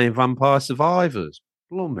they're playing Vampire Survivors.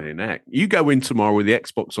 Blimey neck. You go in tomorrow with the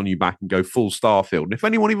Xbox on your back and go full Starfield. And if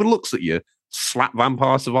anyone even looks at you, slap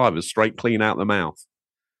Vampire Survivors straight clean out the mouth.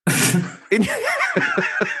 Is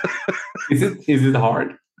it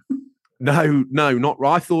hard? No, not.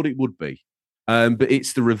 I thought it would be. But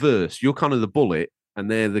it's the reverse. You're kind of the bullet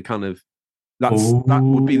and they're the kind of that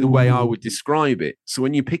would be the way I would describe it. So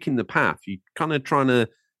when you're picking the path, you're kind of trying to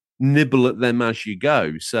nibble at them as you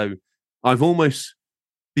go. So I've almost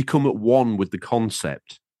become at one with the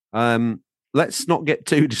concept. Let's not get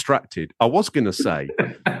too distracted. I was going to say,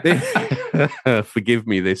 forgive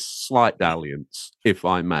me this slight dalliance, if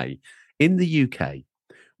I may. In the UK,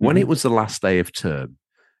 when it was the last day of term,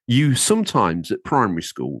 you sometimes at primary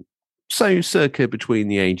school, so circa between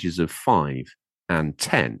the ages of 5 and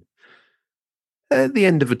 10, at the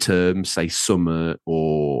end of a term, say summer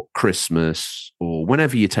or Christmas, or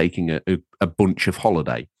whenever you're taking a bunch of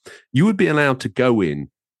holiday, you would be allowed to go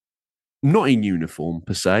in, not in uniform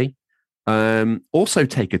per se, also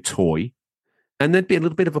take a toy, and there'd be a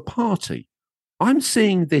little bit of a party. I'm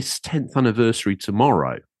seeing this 10th anniversary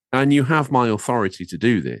tomorrow, and you have my authority to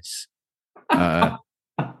do this.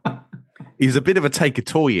 Is a bit of a take a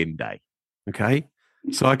toy in day. Okay.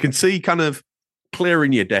 So I can see kind of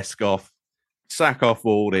clearing your desk off, sack off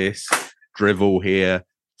all this drivel here,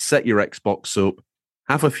 set your Xbox up,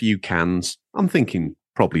 have a few cans. I'm thinking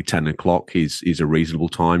probably 10 o'clock is a reasonable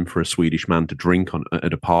time for a Swedish man to drink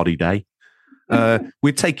at a party day.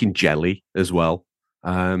 We're taking jelly as well.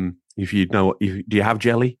 If you know, do you have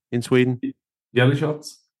jelly in Sweden? Jelly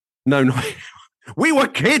shots? No. We were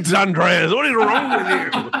kids, Andreas. What is wrong with you?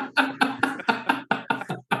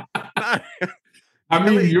 I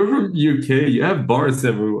mean, you're from UK. You have bars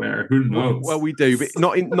everywhere. Who knows? Well, we do, but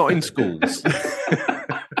not in schools.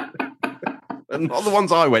 Not the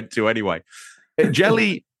ones I went to, anyway.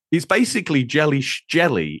 Jelly is basically jelly.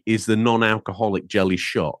 Jelly is the non-alcoholic jelly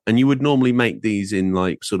shot, and you would normally make these in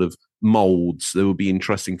like sort of molds that would be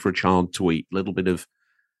interesting for a child to eat. A little bit of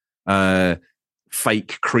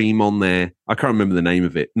fake cream on there. I can't remember the name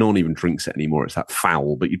of it. No one even drinks it anymore. It's that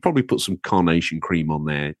foul, but you'd probably put some carnation cream on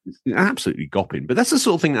there. It's absolutely gopping. But that's the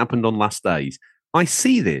sort of thing that happened on last days. I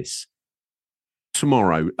see this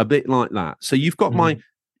tomorrow, a bit like that. So you've got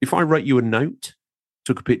if I wrote you a note,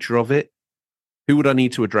 took a picture of it, who would I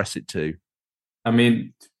need to address it to? I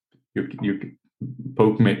mean, you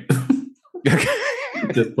poke me.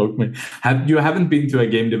 Just poke me. You haven't been to a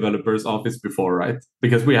game developer's office before, right?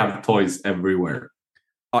 Because we have toys everywhere.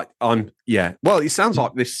 Yeah. Well, it sounds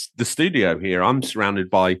like the studio here. I'm surrounded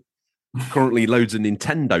by currently loads of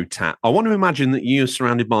Nintendo tat. I want to imagine that you're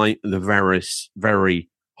surrounded by the very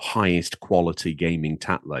highest quality gaming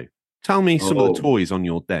tat, though. Tell me some of the toys on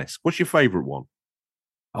your desk. What's your favorite one?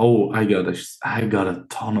 Oh, I got a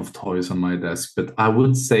ton of toys on my desk, but I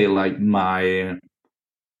would say like my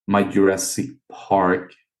Jurassic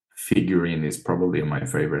Park figurine is probably my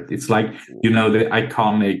favorite. It's like, the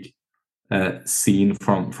iconic scene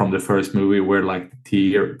from the first movie where like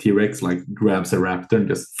the T-Rex like grabs a raptor and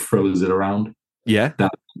just throws it around. Yeah.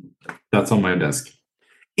 That's on my desk.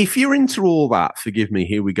 If you're into all that, forgive me,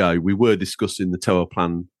 here we go. We were discussing the Tower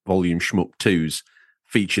Plan Volume Shmup 2's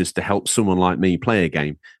features to help someone like me play a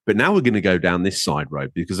game. But now we're going to go down this side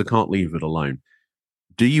road because I can't leave it alone.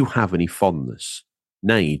 Do you have any fondness?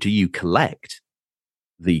 Nay, do you collect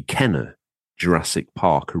the Kenner Jurassic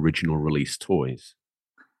Park original release toys?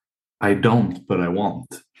 I don't, but I want.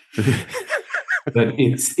 But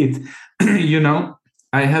it's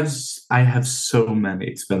I have so many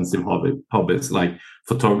expensive hobbies. Like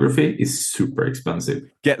photography is super expensive.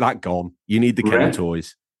 Get that gone. You need the Kenner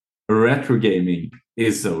toys. Retro gaming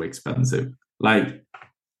is so expensive. Like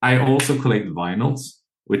I also collect vinyls,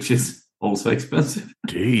 which is also expensive.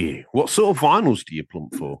 Do you? What sort of vinyls do you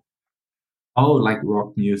plump for? Oh, like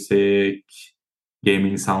rock music,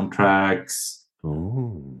 gaming soundtracks,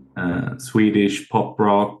 Swedish pop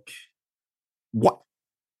rock. What?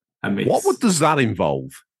 What does that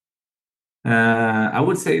involve? I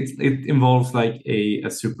would say it involves like a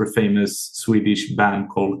super famous Swedish band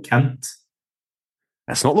called Kent.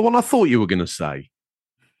 That's not the one I thought you were going to say.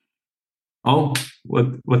 Oh,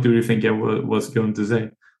 what do you think I was going to say?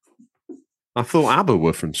 I thought ABBA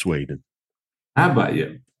were from Sweden. ABBA, yeah.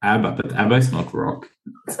 ABBA, but ABBA is not rock.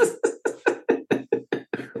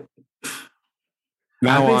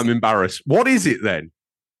 Now I'm embarrassed. What is it then?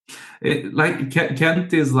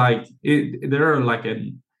 Kent is like they're like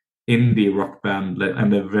an indie rock band,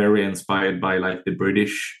 and they're very inspired by like the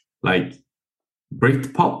British like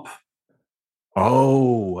Britpop.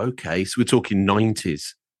 Oh, okay. So we're talking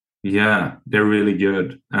 90s. Yeah, they're really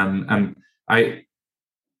good, and I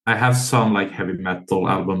have some like heavy metal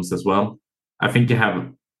albums as well. I think I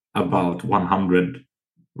have about 100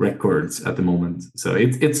 records at the moment, so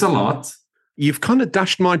it's a lot. You've kind of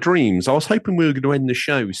dashed my dreams. I was hoping we were going to end the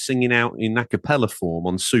show singing out in a cappella form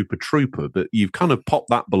on Super Trooper, but you've kind of popped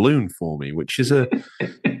that balloon for me, which is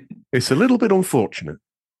it's a little bit unfortunate.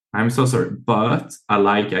 I'm so sorry, but I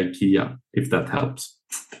like IKEA, if that helps.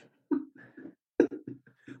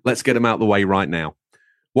 Let's get them out of the way right now.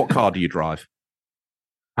 What car do you drive?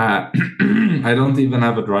 I don't even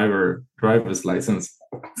have a driver's license.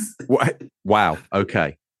 Wow.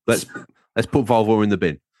 Okay. Let's put Volvo in the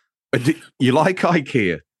bin. Do you like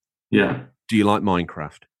IKEA? Yeah. Do you like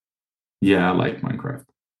Minecraft? Yeah, I like Minecraft.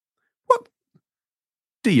 What?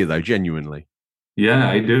 Do you, though, genuinely? Yeah,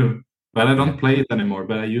 I do. But I don't play it anymore,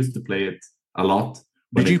 but I used to play it a lot.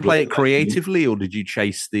 Did you play it creatively, or did you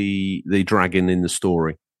chase the dragon in the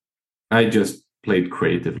story? I just played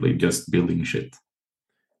creatively, just building shit.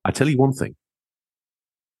 I tell you one thing.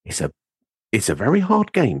 It's a very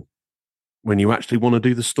hard game. When you actually want to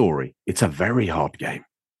do the story, it's a very hard game.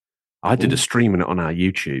 I did a stream on it on our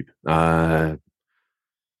YouTube.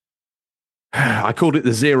 I called it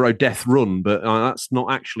the Zero Death Run, but that's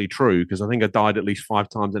not actually true because I think I died at least 5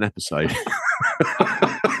 times an episode.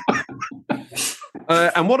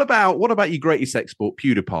 And what about your greatest export,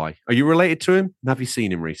 PewDiePie? Are you related to him? Have you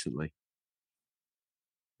seen him recently?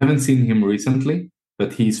 I haven't seen him recently,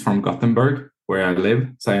 but he's from Gothenburg, where I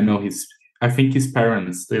live. So I know I think his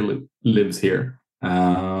parents still lives here.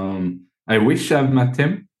 I wish I've met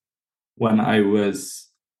him when I was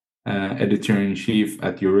editor-in-chief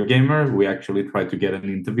at Eurogamer. We actually tried to get an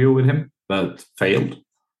interview with him, but failed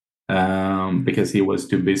because he was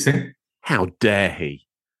too busy. How dare he?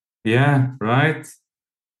 Yeah, right.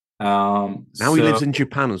 Now he lives in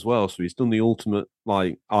Japan as well, so he's done the ultimate,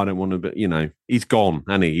 like, I don't want to, but he's gone,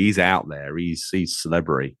 and he's out there. He's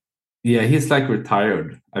celebrity. Yeah, he's like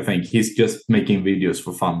retired. I think he's just making videos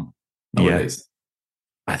for fun nowadays.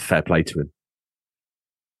 Yeah. Fair play to him.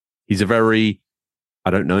 He's a very,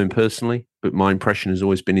 I don't know him personally, but my impression has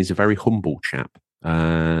always been he's a very humble chap.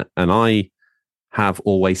 And I have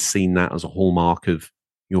always seen that as a hallmark of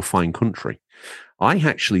your fine country. I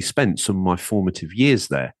actually spent some of my formative years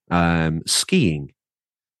there skiing.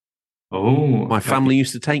 Oh, my family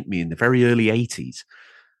used to take me in the very early 80s.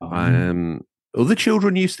 Other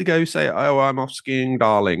children used to go say, "Oh, I'm off skiing,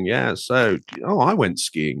 darling." Yeah, so I went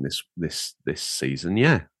skiing this season.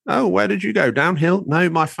 Yeah. Oh, where did you go? Downhill? No,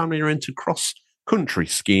 my family are into cross country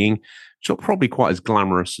skiing. It's not probably quite as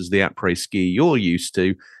glamorous as the après ski you're used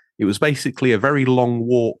to. It was basically a very long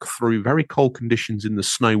walk through very cold conditions in the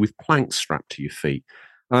snow with planks strapped to your feet.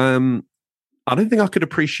 I don't think I could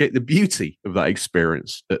appreciate the beauty of that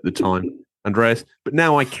experience at the time, Andreas, but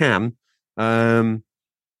now I can.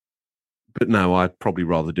 But no, I'd probably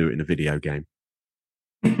rather do it in a video game.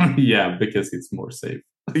 Yeah, because it's more safe.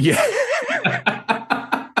 Yeah.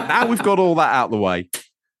 Now we've got all that out of the way.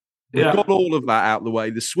 We've got all of that out of the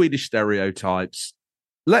way. The Swedish stereotypes.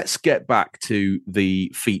 Let's get back to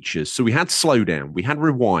the features. So we had slowdown, we had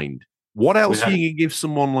rewind. What else are you going to give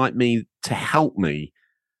someone like me to help me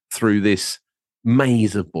through this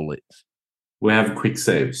maze of bullets? We have quick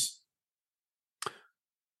saves.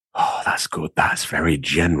 Oh, that's good. That's very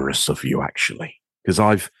generous of you, actually. Because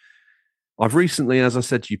I've recently, as I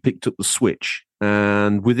said to you, picked up the Switch.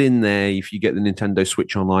 And within there, if you get the Nintendo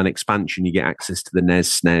Switch Online expansion, you get access to the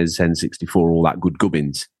NES, SNES, N64, all that good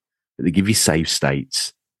gubbins. But they give you save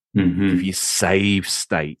states. Mm-hmm. Give you save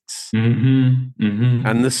states. Mm-hmm. Mm-hmm.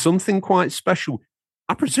 And there's something quite special.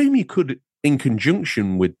 I presume you could, in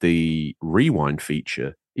conjunction with the rewind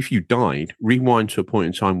feature, if you died, rewind to a point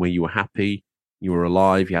in time where you were happy, you were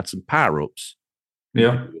alive, you had some power-ups.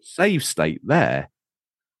 Yeah. Save state there.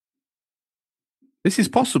 This is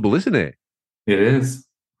possible, isn't it? It is.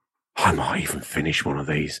 I might even finish one of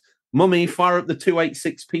these. Mummy, fire up the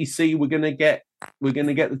 286 PC. We're gonna get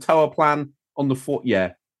the tower plan on the 4.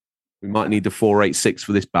 Yeah, we might need the 486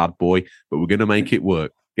 for this bad boy, but we're gonna make it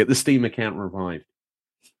work. Get the Steam account revived.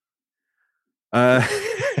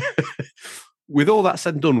 With all that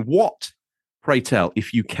said and done, what, pray tell,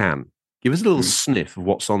 if you can, give us a little sniff of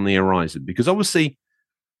what's on the horizon? Because obviously,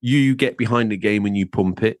 you get behind the game and you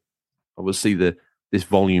pump it. Obviously, this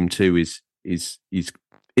volume 2 is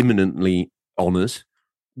imminently on us.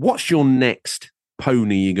 What's your next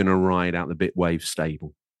pony you're going to ride out the Bitwave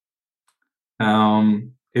stable?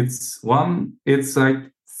 It's like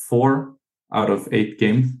 4 out of 8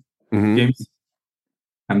 games,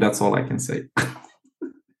 and that's all I can say.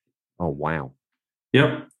 Oh wow!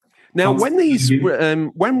 Yep. Now,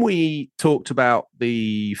 when we talked about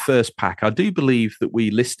the first pack, I do believe that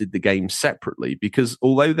we listed the games separately because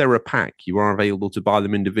although they're a pack, you are available to buy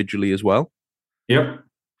them individually as well. Yep.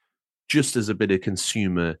 Just as a bit of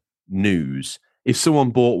consumer news, if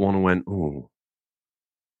someone bought one and went, "Oh,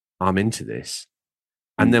 I'm into this,"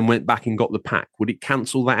 and then went back and got the pack, would it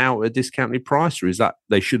cancel that out at a discounted price, or is that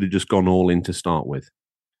they should have just gone all in to start with?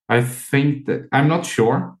 I think that I'm not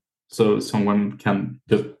sure, so someone can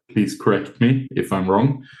just please correct me if I'm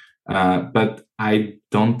wrong. But I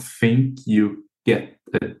don't think you get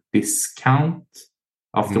a discount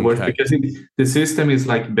afterwards because the system is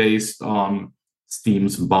like based on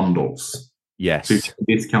Steam's bundles. Yes. So you can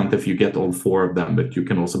discount if you get all 4 of them, but you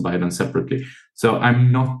can also buy them separately. So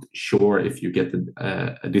I'm not sure if you get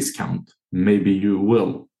a discount. Maybe you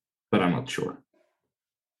will, but I'm not sure.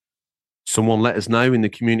 Someone let us know in the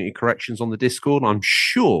community corrections on the Discord. I'm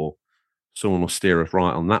sure someone will steer us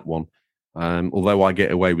right on that one. Although I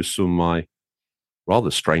get away with some of my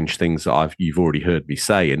rather strange things that you've already heard me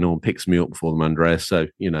say, and no one picks me up for them, Andreas. So,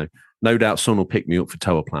 no doubt someone will pick me up for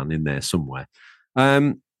Tower Plan in there somewhere.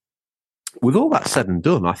 With all that said and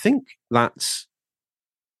done, I think that's,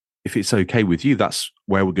 if it's okay with you, that's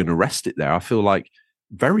where we're going to rest it there. I feel like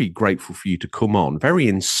very grateful for you to come on. Very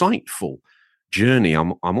insightful journey.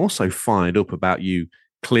 I'm also fired up about you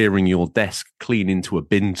clearing your desk clean into a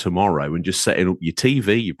bin tomorrow and just setting up your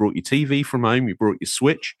TV. You brought your TV from home. You brought your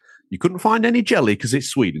Switch. You couldn't find any jelly because it's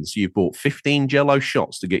Sweden, so you bought 15 Jello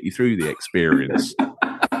shots to get you through the experience.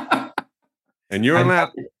 And you're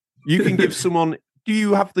allowed. You can give someone. Do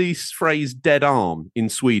you have this phrase "dead arm" in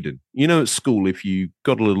Sweden? At school, if you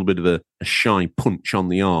got a little bit of a shy punch on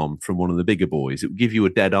the arm from one of the bigger boys, it would give you a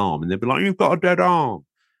dead arm, and they'd be like, "You've got a dead arm."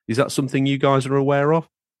 Is that something you guys are aware of?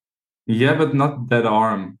 Yeah, but not dead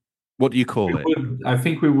arm. What do you call it? I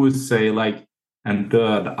think we would say like en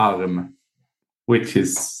död arm, which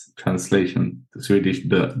is translation to Swedish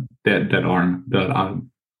dead arm, död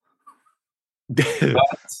arm.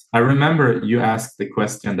 But I remember you asked the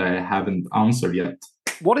question that I haven't answered yet.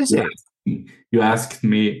 What is it? You asked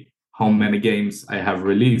me how many games I have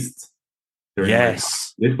released during my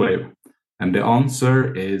Bitwave, and the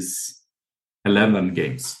answer is 11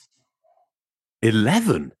 games.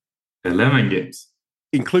 11? 11 games.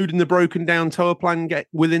 Including the broken down Tower Plan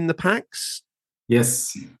within the packs?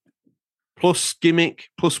 Yes. Plus Gimmick,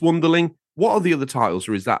 plus Wonderling. What are the other titles,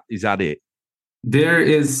 or is that it? There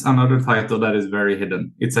is another title that is very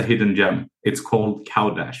hidden. It's a hidden gem. It's called Cow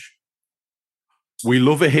Dash. We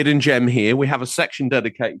love a hidden gem here. We have a section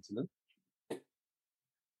dedicated to them.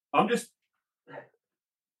 I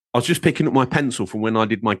was just picking up my pencil from when I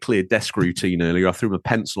did my clear desk routine earlier. I threw my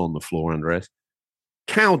pencil on the floor, Andres.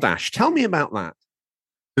 Cow Dash. Tell me about that.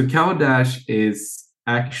 So Cow Dash is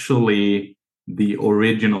actually the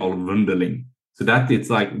original Wunderling. So that it's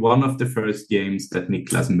like one of the first games that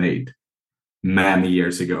Niklas made many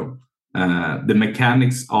years ago. The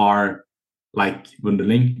mechanics are like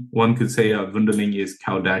Wunderling. One could say a Wunderling is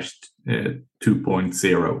Cow Dash 2.0.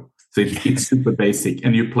 So it's super basic,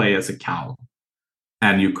 and you play as a cow,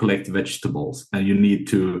 and you collect vegetables, and you need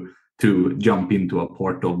to jump into a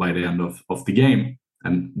portal by the end of the game,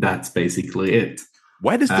 and that's basically it.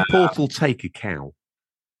 Where does the portal take a cow?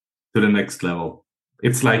 To the next level.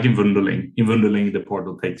 It's like in Wunderling. In Wunderling, the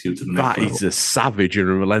portal takes you to the next level. That is a savage and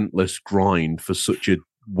a relentless grind for such a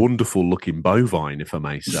wonderful-looking bovine, if I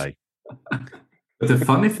may say. But the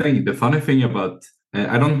funny thing about,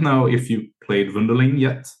 I don't know if you played Wunderling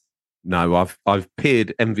yet. No, I've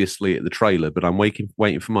peered enviously at the trailer, but I'm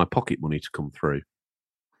waiting for my pocket money to come through.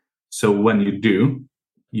 So when you do,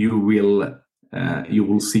 you will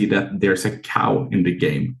see that there's a cow in the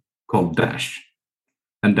game called Dash,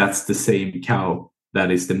 and that's the same cow that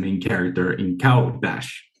is the main character in Cow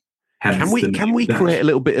Dash. Can we create a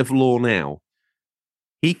little bit of lore now?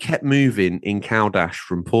 He kept moving in Cow Dash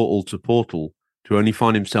from portal to portal to only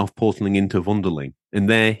find himself portaling into Wunderling, and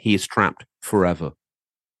there he is trapped forever.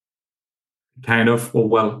 Kind of. Oh,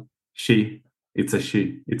 well, it's a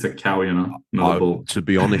she. It's a cow, not a bull. To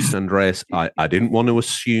be honest, Andreas, I didn't want to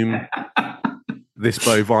assume this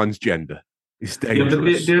bovine's gender. It's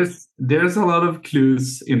dangerous. Yeah, but there's a lot of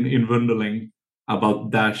clues in Wunderling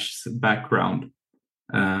about Dash's background.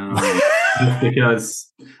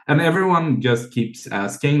 Because, and everyone just keeps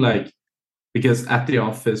asking, because at the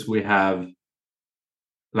office we have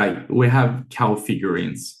cow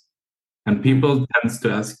figurines, and people tends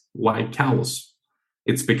to ask why cows.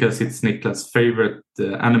 it's because it's Niklas' favorite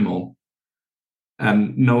animal,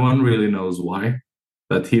 and no one really knows why.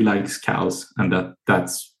 But he likes cows, and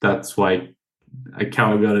that's why a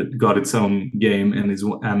cow got its own game and is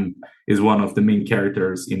one of the main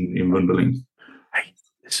characters in Wunderling. Hey,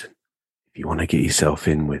 listen, if you want to get yourself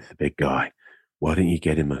in with the big guy, why don't you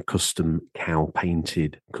get him a custom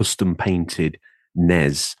painted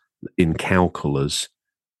Nez in cow colours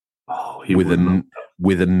with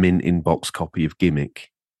a mint in box copy of Gimmick?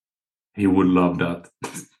 He would love that.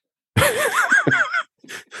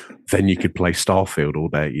 Then you could play Starfield all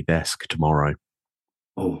day at your desk tomorrow.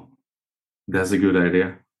 Oh, that's a good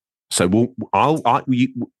idea. So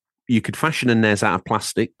you could fashion a Nez out of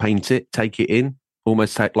plastic, paint it, take it in,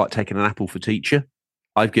 almost like taking an apple for teacher.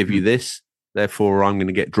 I give you this, therefore I'm going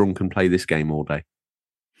to get drunk and play this game all day.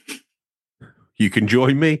 You can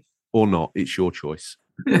join me or not. It's your choice.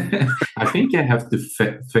 I think I have to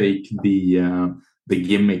fake the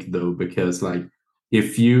Gimmick though, because like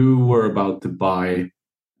if you were about to buy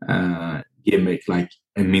Gimmick, like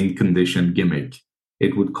a mint condition Gimmick,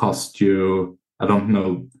 it would cost you, I don't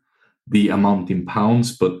know the amount in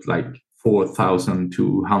pounds, but like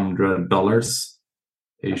 $4,200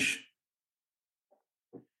 ish.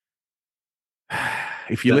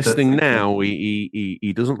 If you're listening now,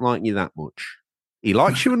 he doesn't like you that much. He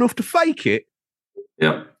likes you enough to fake it.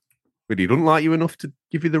 Yep. But he doesn't like you enough to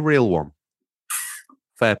give you the real one.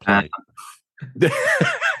 Fair play.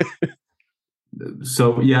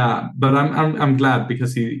 So yeah, but I'm glad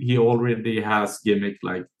because he already has Gimmick,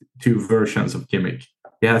 like 2 versions of Gimmick.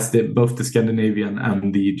 He has both the Scandinavian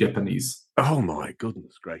and the Japanese. Oh my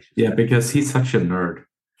goodness gracious! Yeah, because he's such a nerd.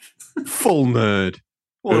 Full nerd.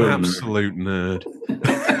 What an absolute nerd.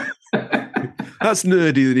 That's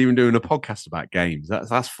nerdy than even doing a podcast about games.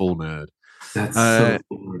 That's full nerd. That's so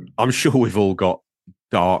cool. I'm sure we've all got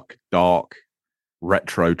dark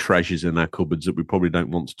retro treasures in our cupboards that we probably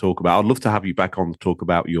don't want to talk about. I'd love to have you back on to talk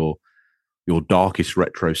about your darkest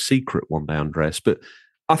retro secret one day, Andreas. But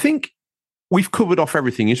I think we've covered off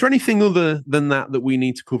everything. Is there anything other than that we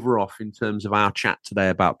need to cover off in terms of our chat today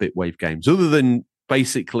about Bitwave Games, other than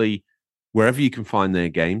basically wherever you can find their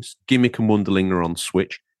games? Gimmick and Wunderling are on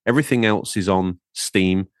Switch. Everything else is on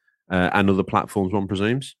Steam and other platforms, one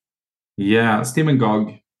presumes? Yeah, Steam and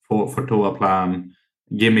GOG for Toaplan.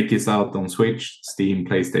 Gimmick is out on Switch, Steam,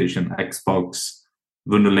 PlayStation, Xbox.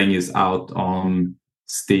 Wunderling is out on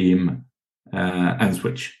Steam and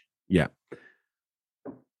Switch. Yeah.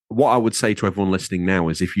 What I would say to everyone listening now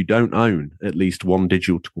is if you don't own at least one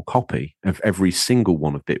digital copy of every single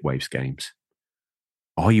one of Bitwave's games,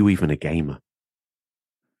 are you even a gamer?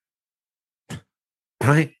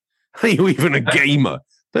 Right? Are you even a gamer?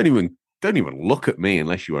 Don't even look at me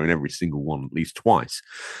unless you own every single one at least twice.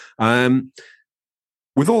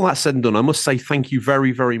 With all that said and done, I must say thank you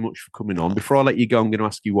very, very much for coming on. Before I let you go, I'm going to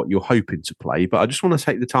ask you what you're hoping to play, but I just want to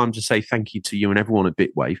take the time to say thank you to you and everyone at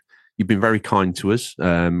Bitwave. You've been very kind to us,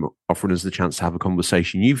 offering us the chance to have a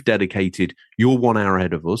conversation. You've dedicated your 1 hour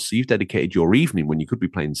ahead of us. So you've dedicated your evening when you could be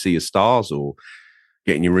playing Sea of Stars or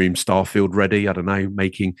getting your room Starfield ready. I don't know,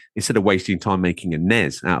 instead of wasting time making a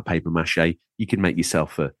Nez out of paper mache, you can make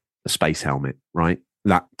yourself a space helmet, right?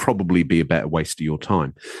 That probably be a better waste of your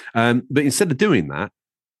time. But instead of doing that,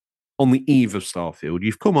 on the eve of Starfield,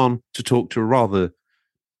 you've come on to talk to a rather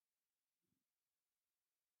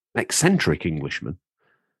eccentric Englishman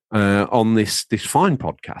on this fine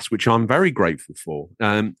podcast, which I'm very grateful for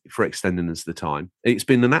extending us the time. It's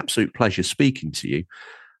been an absolute pleasure speaking to you.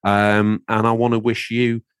 And I want to wish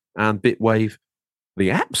you and Bitwave the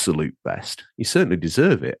absolute best. You certainly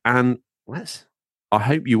deserve it. And I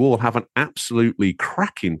hope you all have an absolutely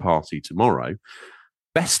cracking party tomorrow.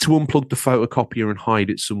 Best to unplug the photocopier and hide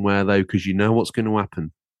it somewhere, though, because you know what's going to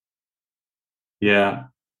happen. Yeah,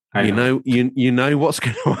 you know what's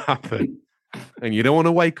going to happen, and you don't want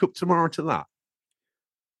to wake up tomorrow to that.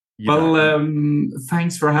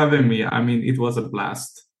 Thanks for having me. I mean, it was a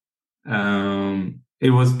blast.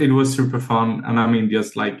 It was super fun, and I mean,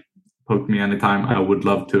 just like poke me anytime. I would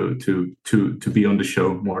love to be on the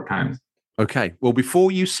show more times. Okay. Well,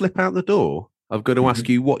 before you slip out the door, I've got to ask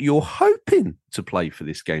you what you're hoping to play for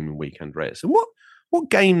this gaming week, Andreas. And what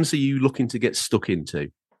games are you looking to get stuck into?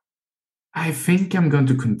 I think I'm going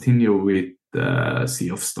to continue with Sea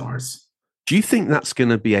of Stars. Do you think that's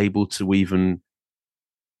going to be able to even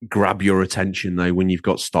grab your attention, though, when you've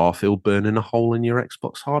got Starfield burning a hole in your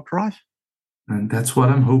Xbox hard drive? And that's what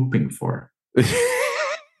I'm hoping for.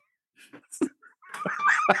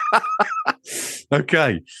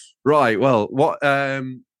 Okay. Right. Well, what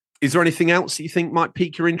is there anything else that you think might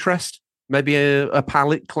pique your interest? Maybe a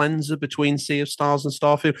palette cleanser between Sea of Stars and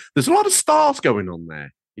Starfield. There's a lot of stars going on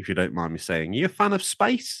there, if you don't mind me saying. Are you a fan of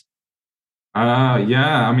space?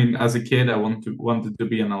 Yeah. I mean, as a kid, I wanted to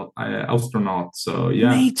be an astronaut. So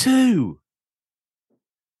yeah. Me too.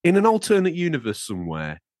 In an alternate universe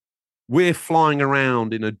somewhere, we're flying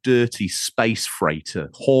around in a dirty space freighter,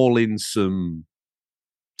 hauling some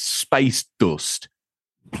space dust,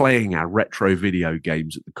 playing our retro video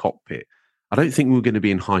games at the cockpit. I don't think we're going to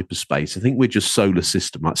be in hyperspace. I think we're just solar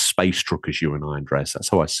system, like space truckers, you and I, Andres. That's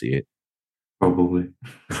how I see it. Probably.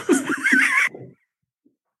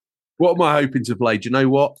 What am I hoping to play? Do you know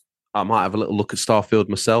what? I might have a little look at Starfield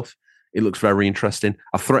myself. It looks very interesting.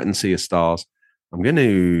 I threaten Sea of Stars. I'm going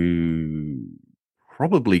to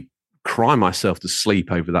probably cry myself to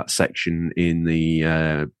sleep over that section in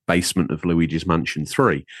the basement of Luigi's Mansion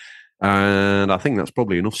 3. And I think that's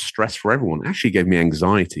probably enough stress for everyone. It actually gave me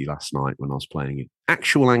anxiety last night when I was playing it.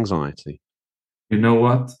 Actual anxiety. You know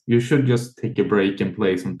what? You should just take a break and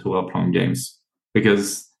play some 12-prong games,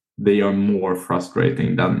 because they are more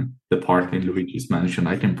frustrating than the part in Luigi's Mansion.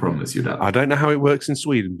 I can promise you that. I don't know how it works in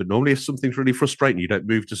Sweden, but normally if something's really frustrating, you don't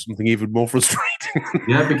move to something even more frustrating.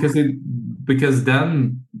 Yeah, because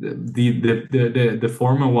then the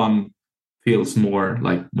former one feels more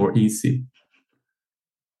easy.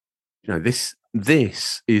 You know, this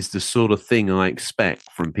is the sort of thing I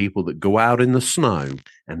expect from people that go out in the snow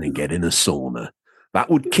and then get in a sauna. That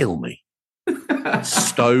would kill me.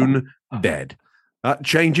 Stone dead. That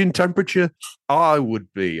change in temperature, I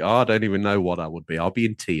don't even know what I would be. I'll be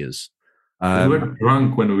in tears. We're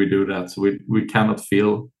drunk when we do that, so we cannot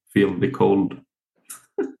feel the cold.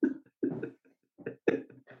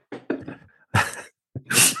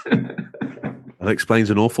 That explains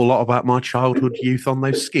an awful lot about my childhood youth on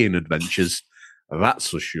those skiing adventures. That's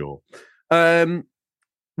for sure.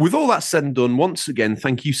 With all that said and done, once again,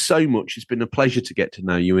 thank you so much. It's been a pleasure to get to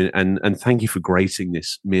know you, and thank you for gracing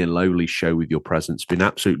this mere lowly show with your presence. It's been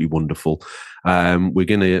absolutely wonderful. We're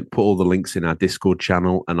going to put all the links in our Discord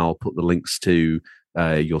channel, and I'll put the links to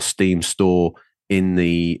your Steam store in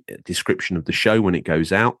the description of the show when it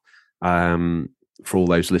goes out. For all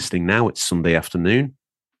those listening now, it's Sunday afternoon.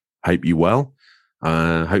 Hope you well.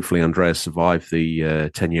 Hopefully, Andreas survived the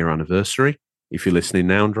 10-year anniversary. If you're listening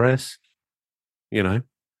now, Andreas,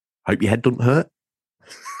 hope your head doesn't hurt.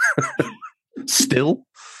 Still.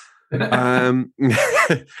 And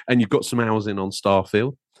you've got some hours in on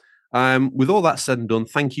Starfield. With all that said and done,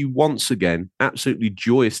 thank you once again. Absolutely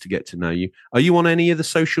joyous to get to know you. Are you on any of the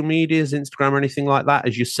social medias, Instagram or anything like that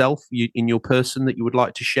as yourself, in your person that you would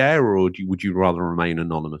like to share, or would you rather remain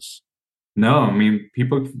anonymous? No, I mean,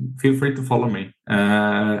 people feel free to follow me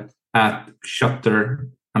at Shutter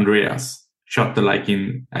Andreas. Shutter like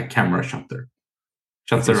in a camera shutter.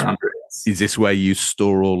 Shutter Andreas. Is this where you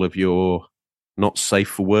store all of your not safe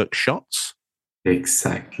for work shots?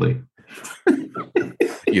 Exactly.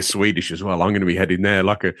 You're Swedish as well. I'm going to be heading there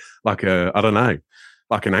like a I don't know,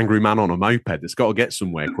 like an angry man on a moped that's got to get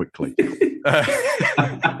somewhere quickly.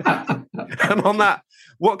 And on that,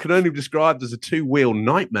 what can only be described as a two-wheel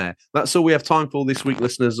nightmare. That's all we have time for this week,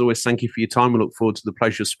 listeners. As always, thank you for your time. We look forward to the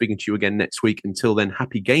pleasure of speaking to you again next week. Until then,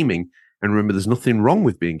 happy gaming. And remember, there's nothing wrong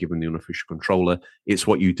with being given the unofficial controller. It's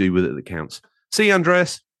what you do with it that counts. See you,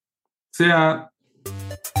 Andreas. See ya.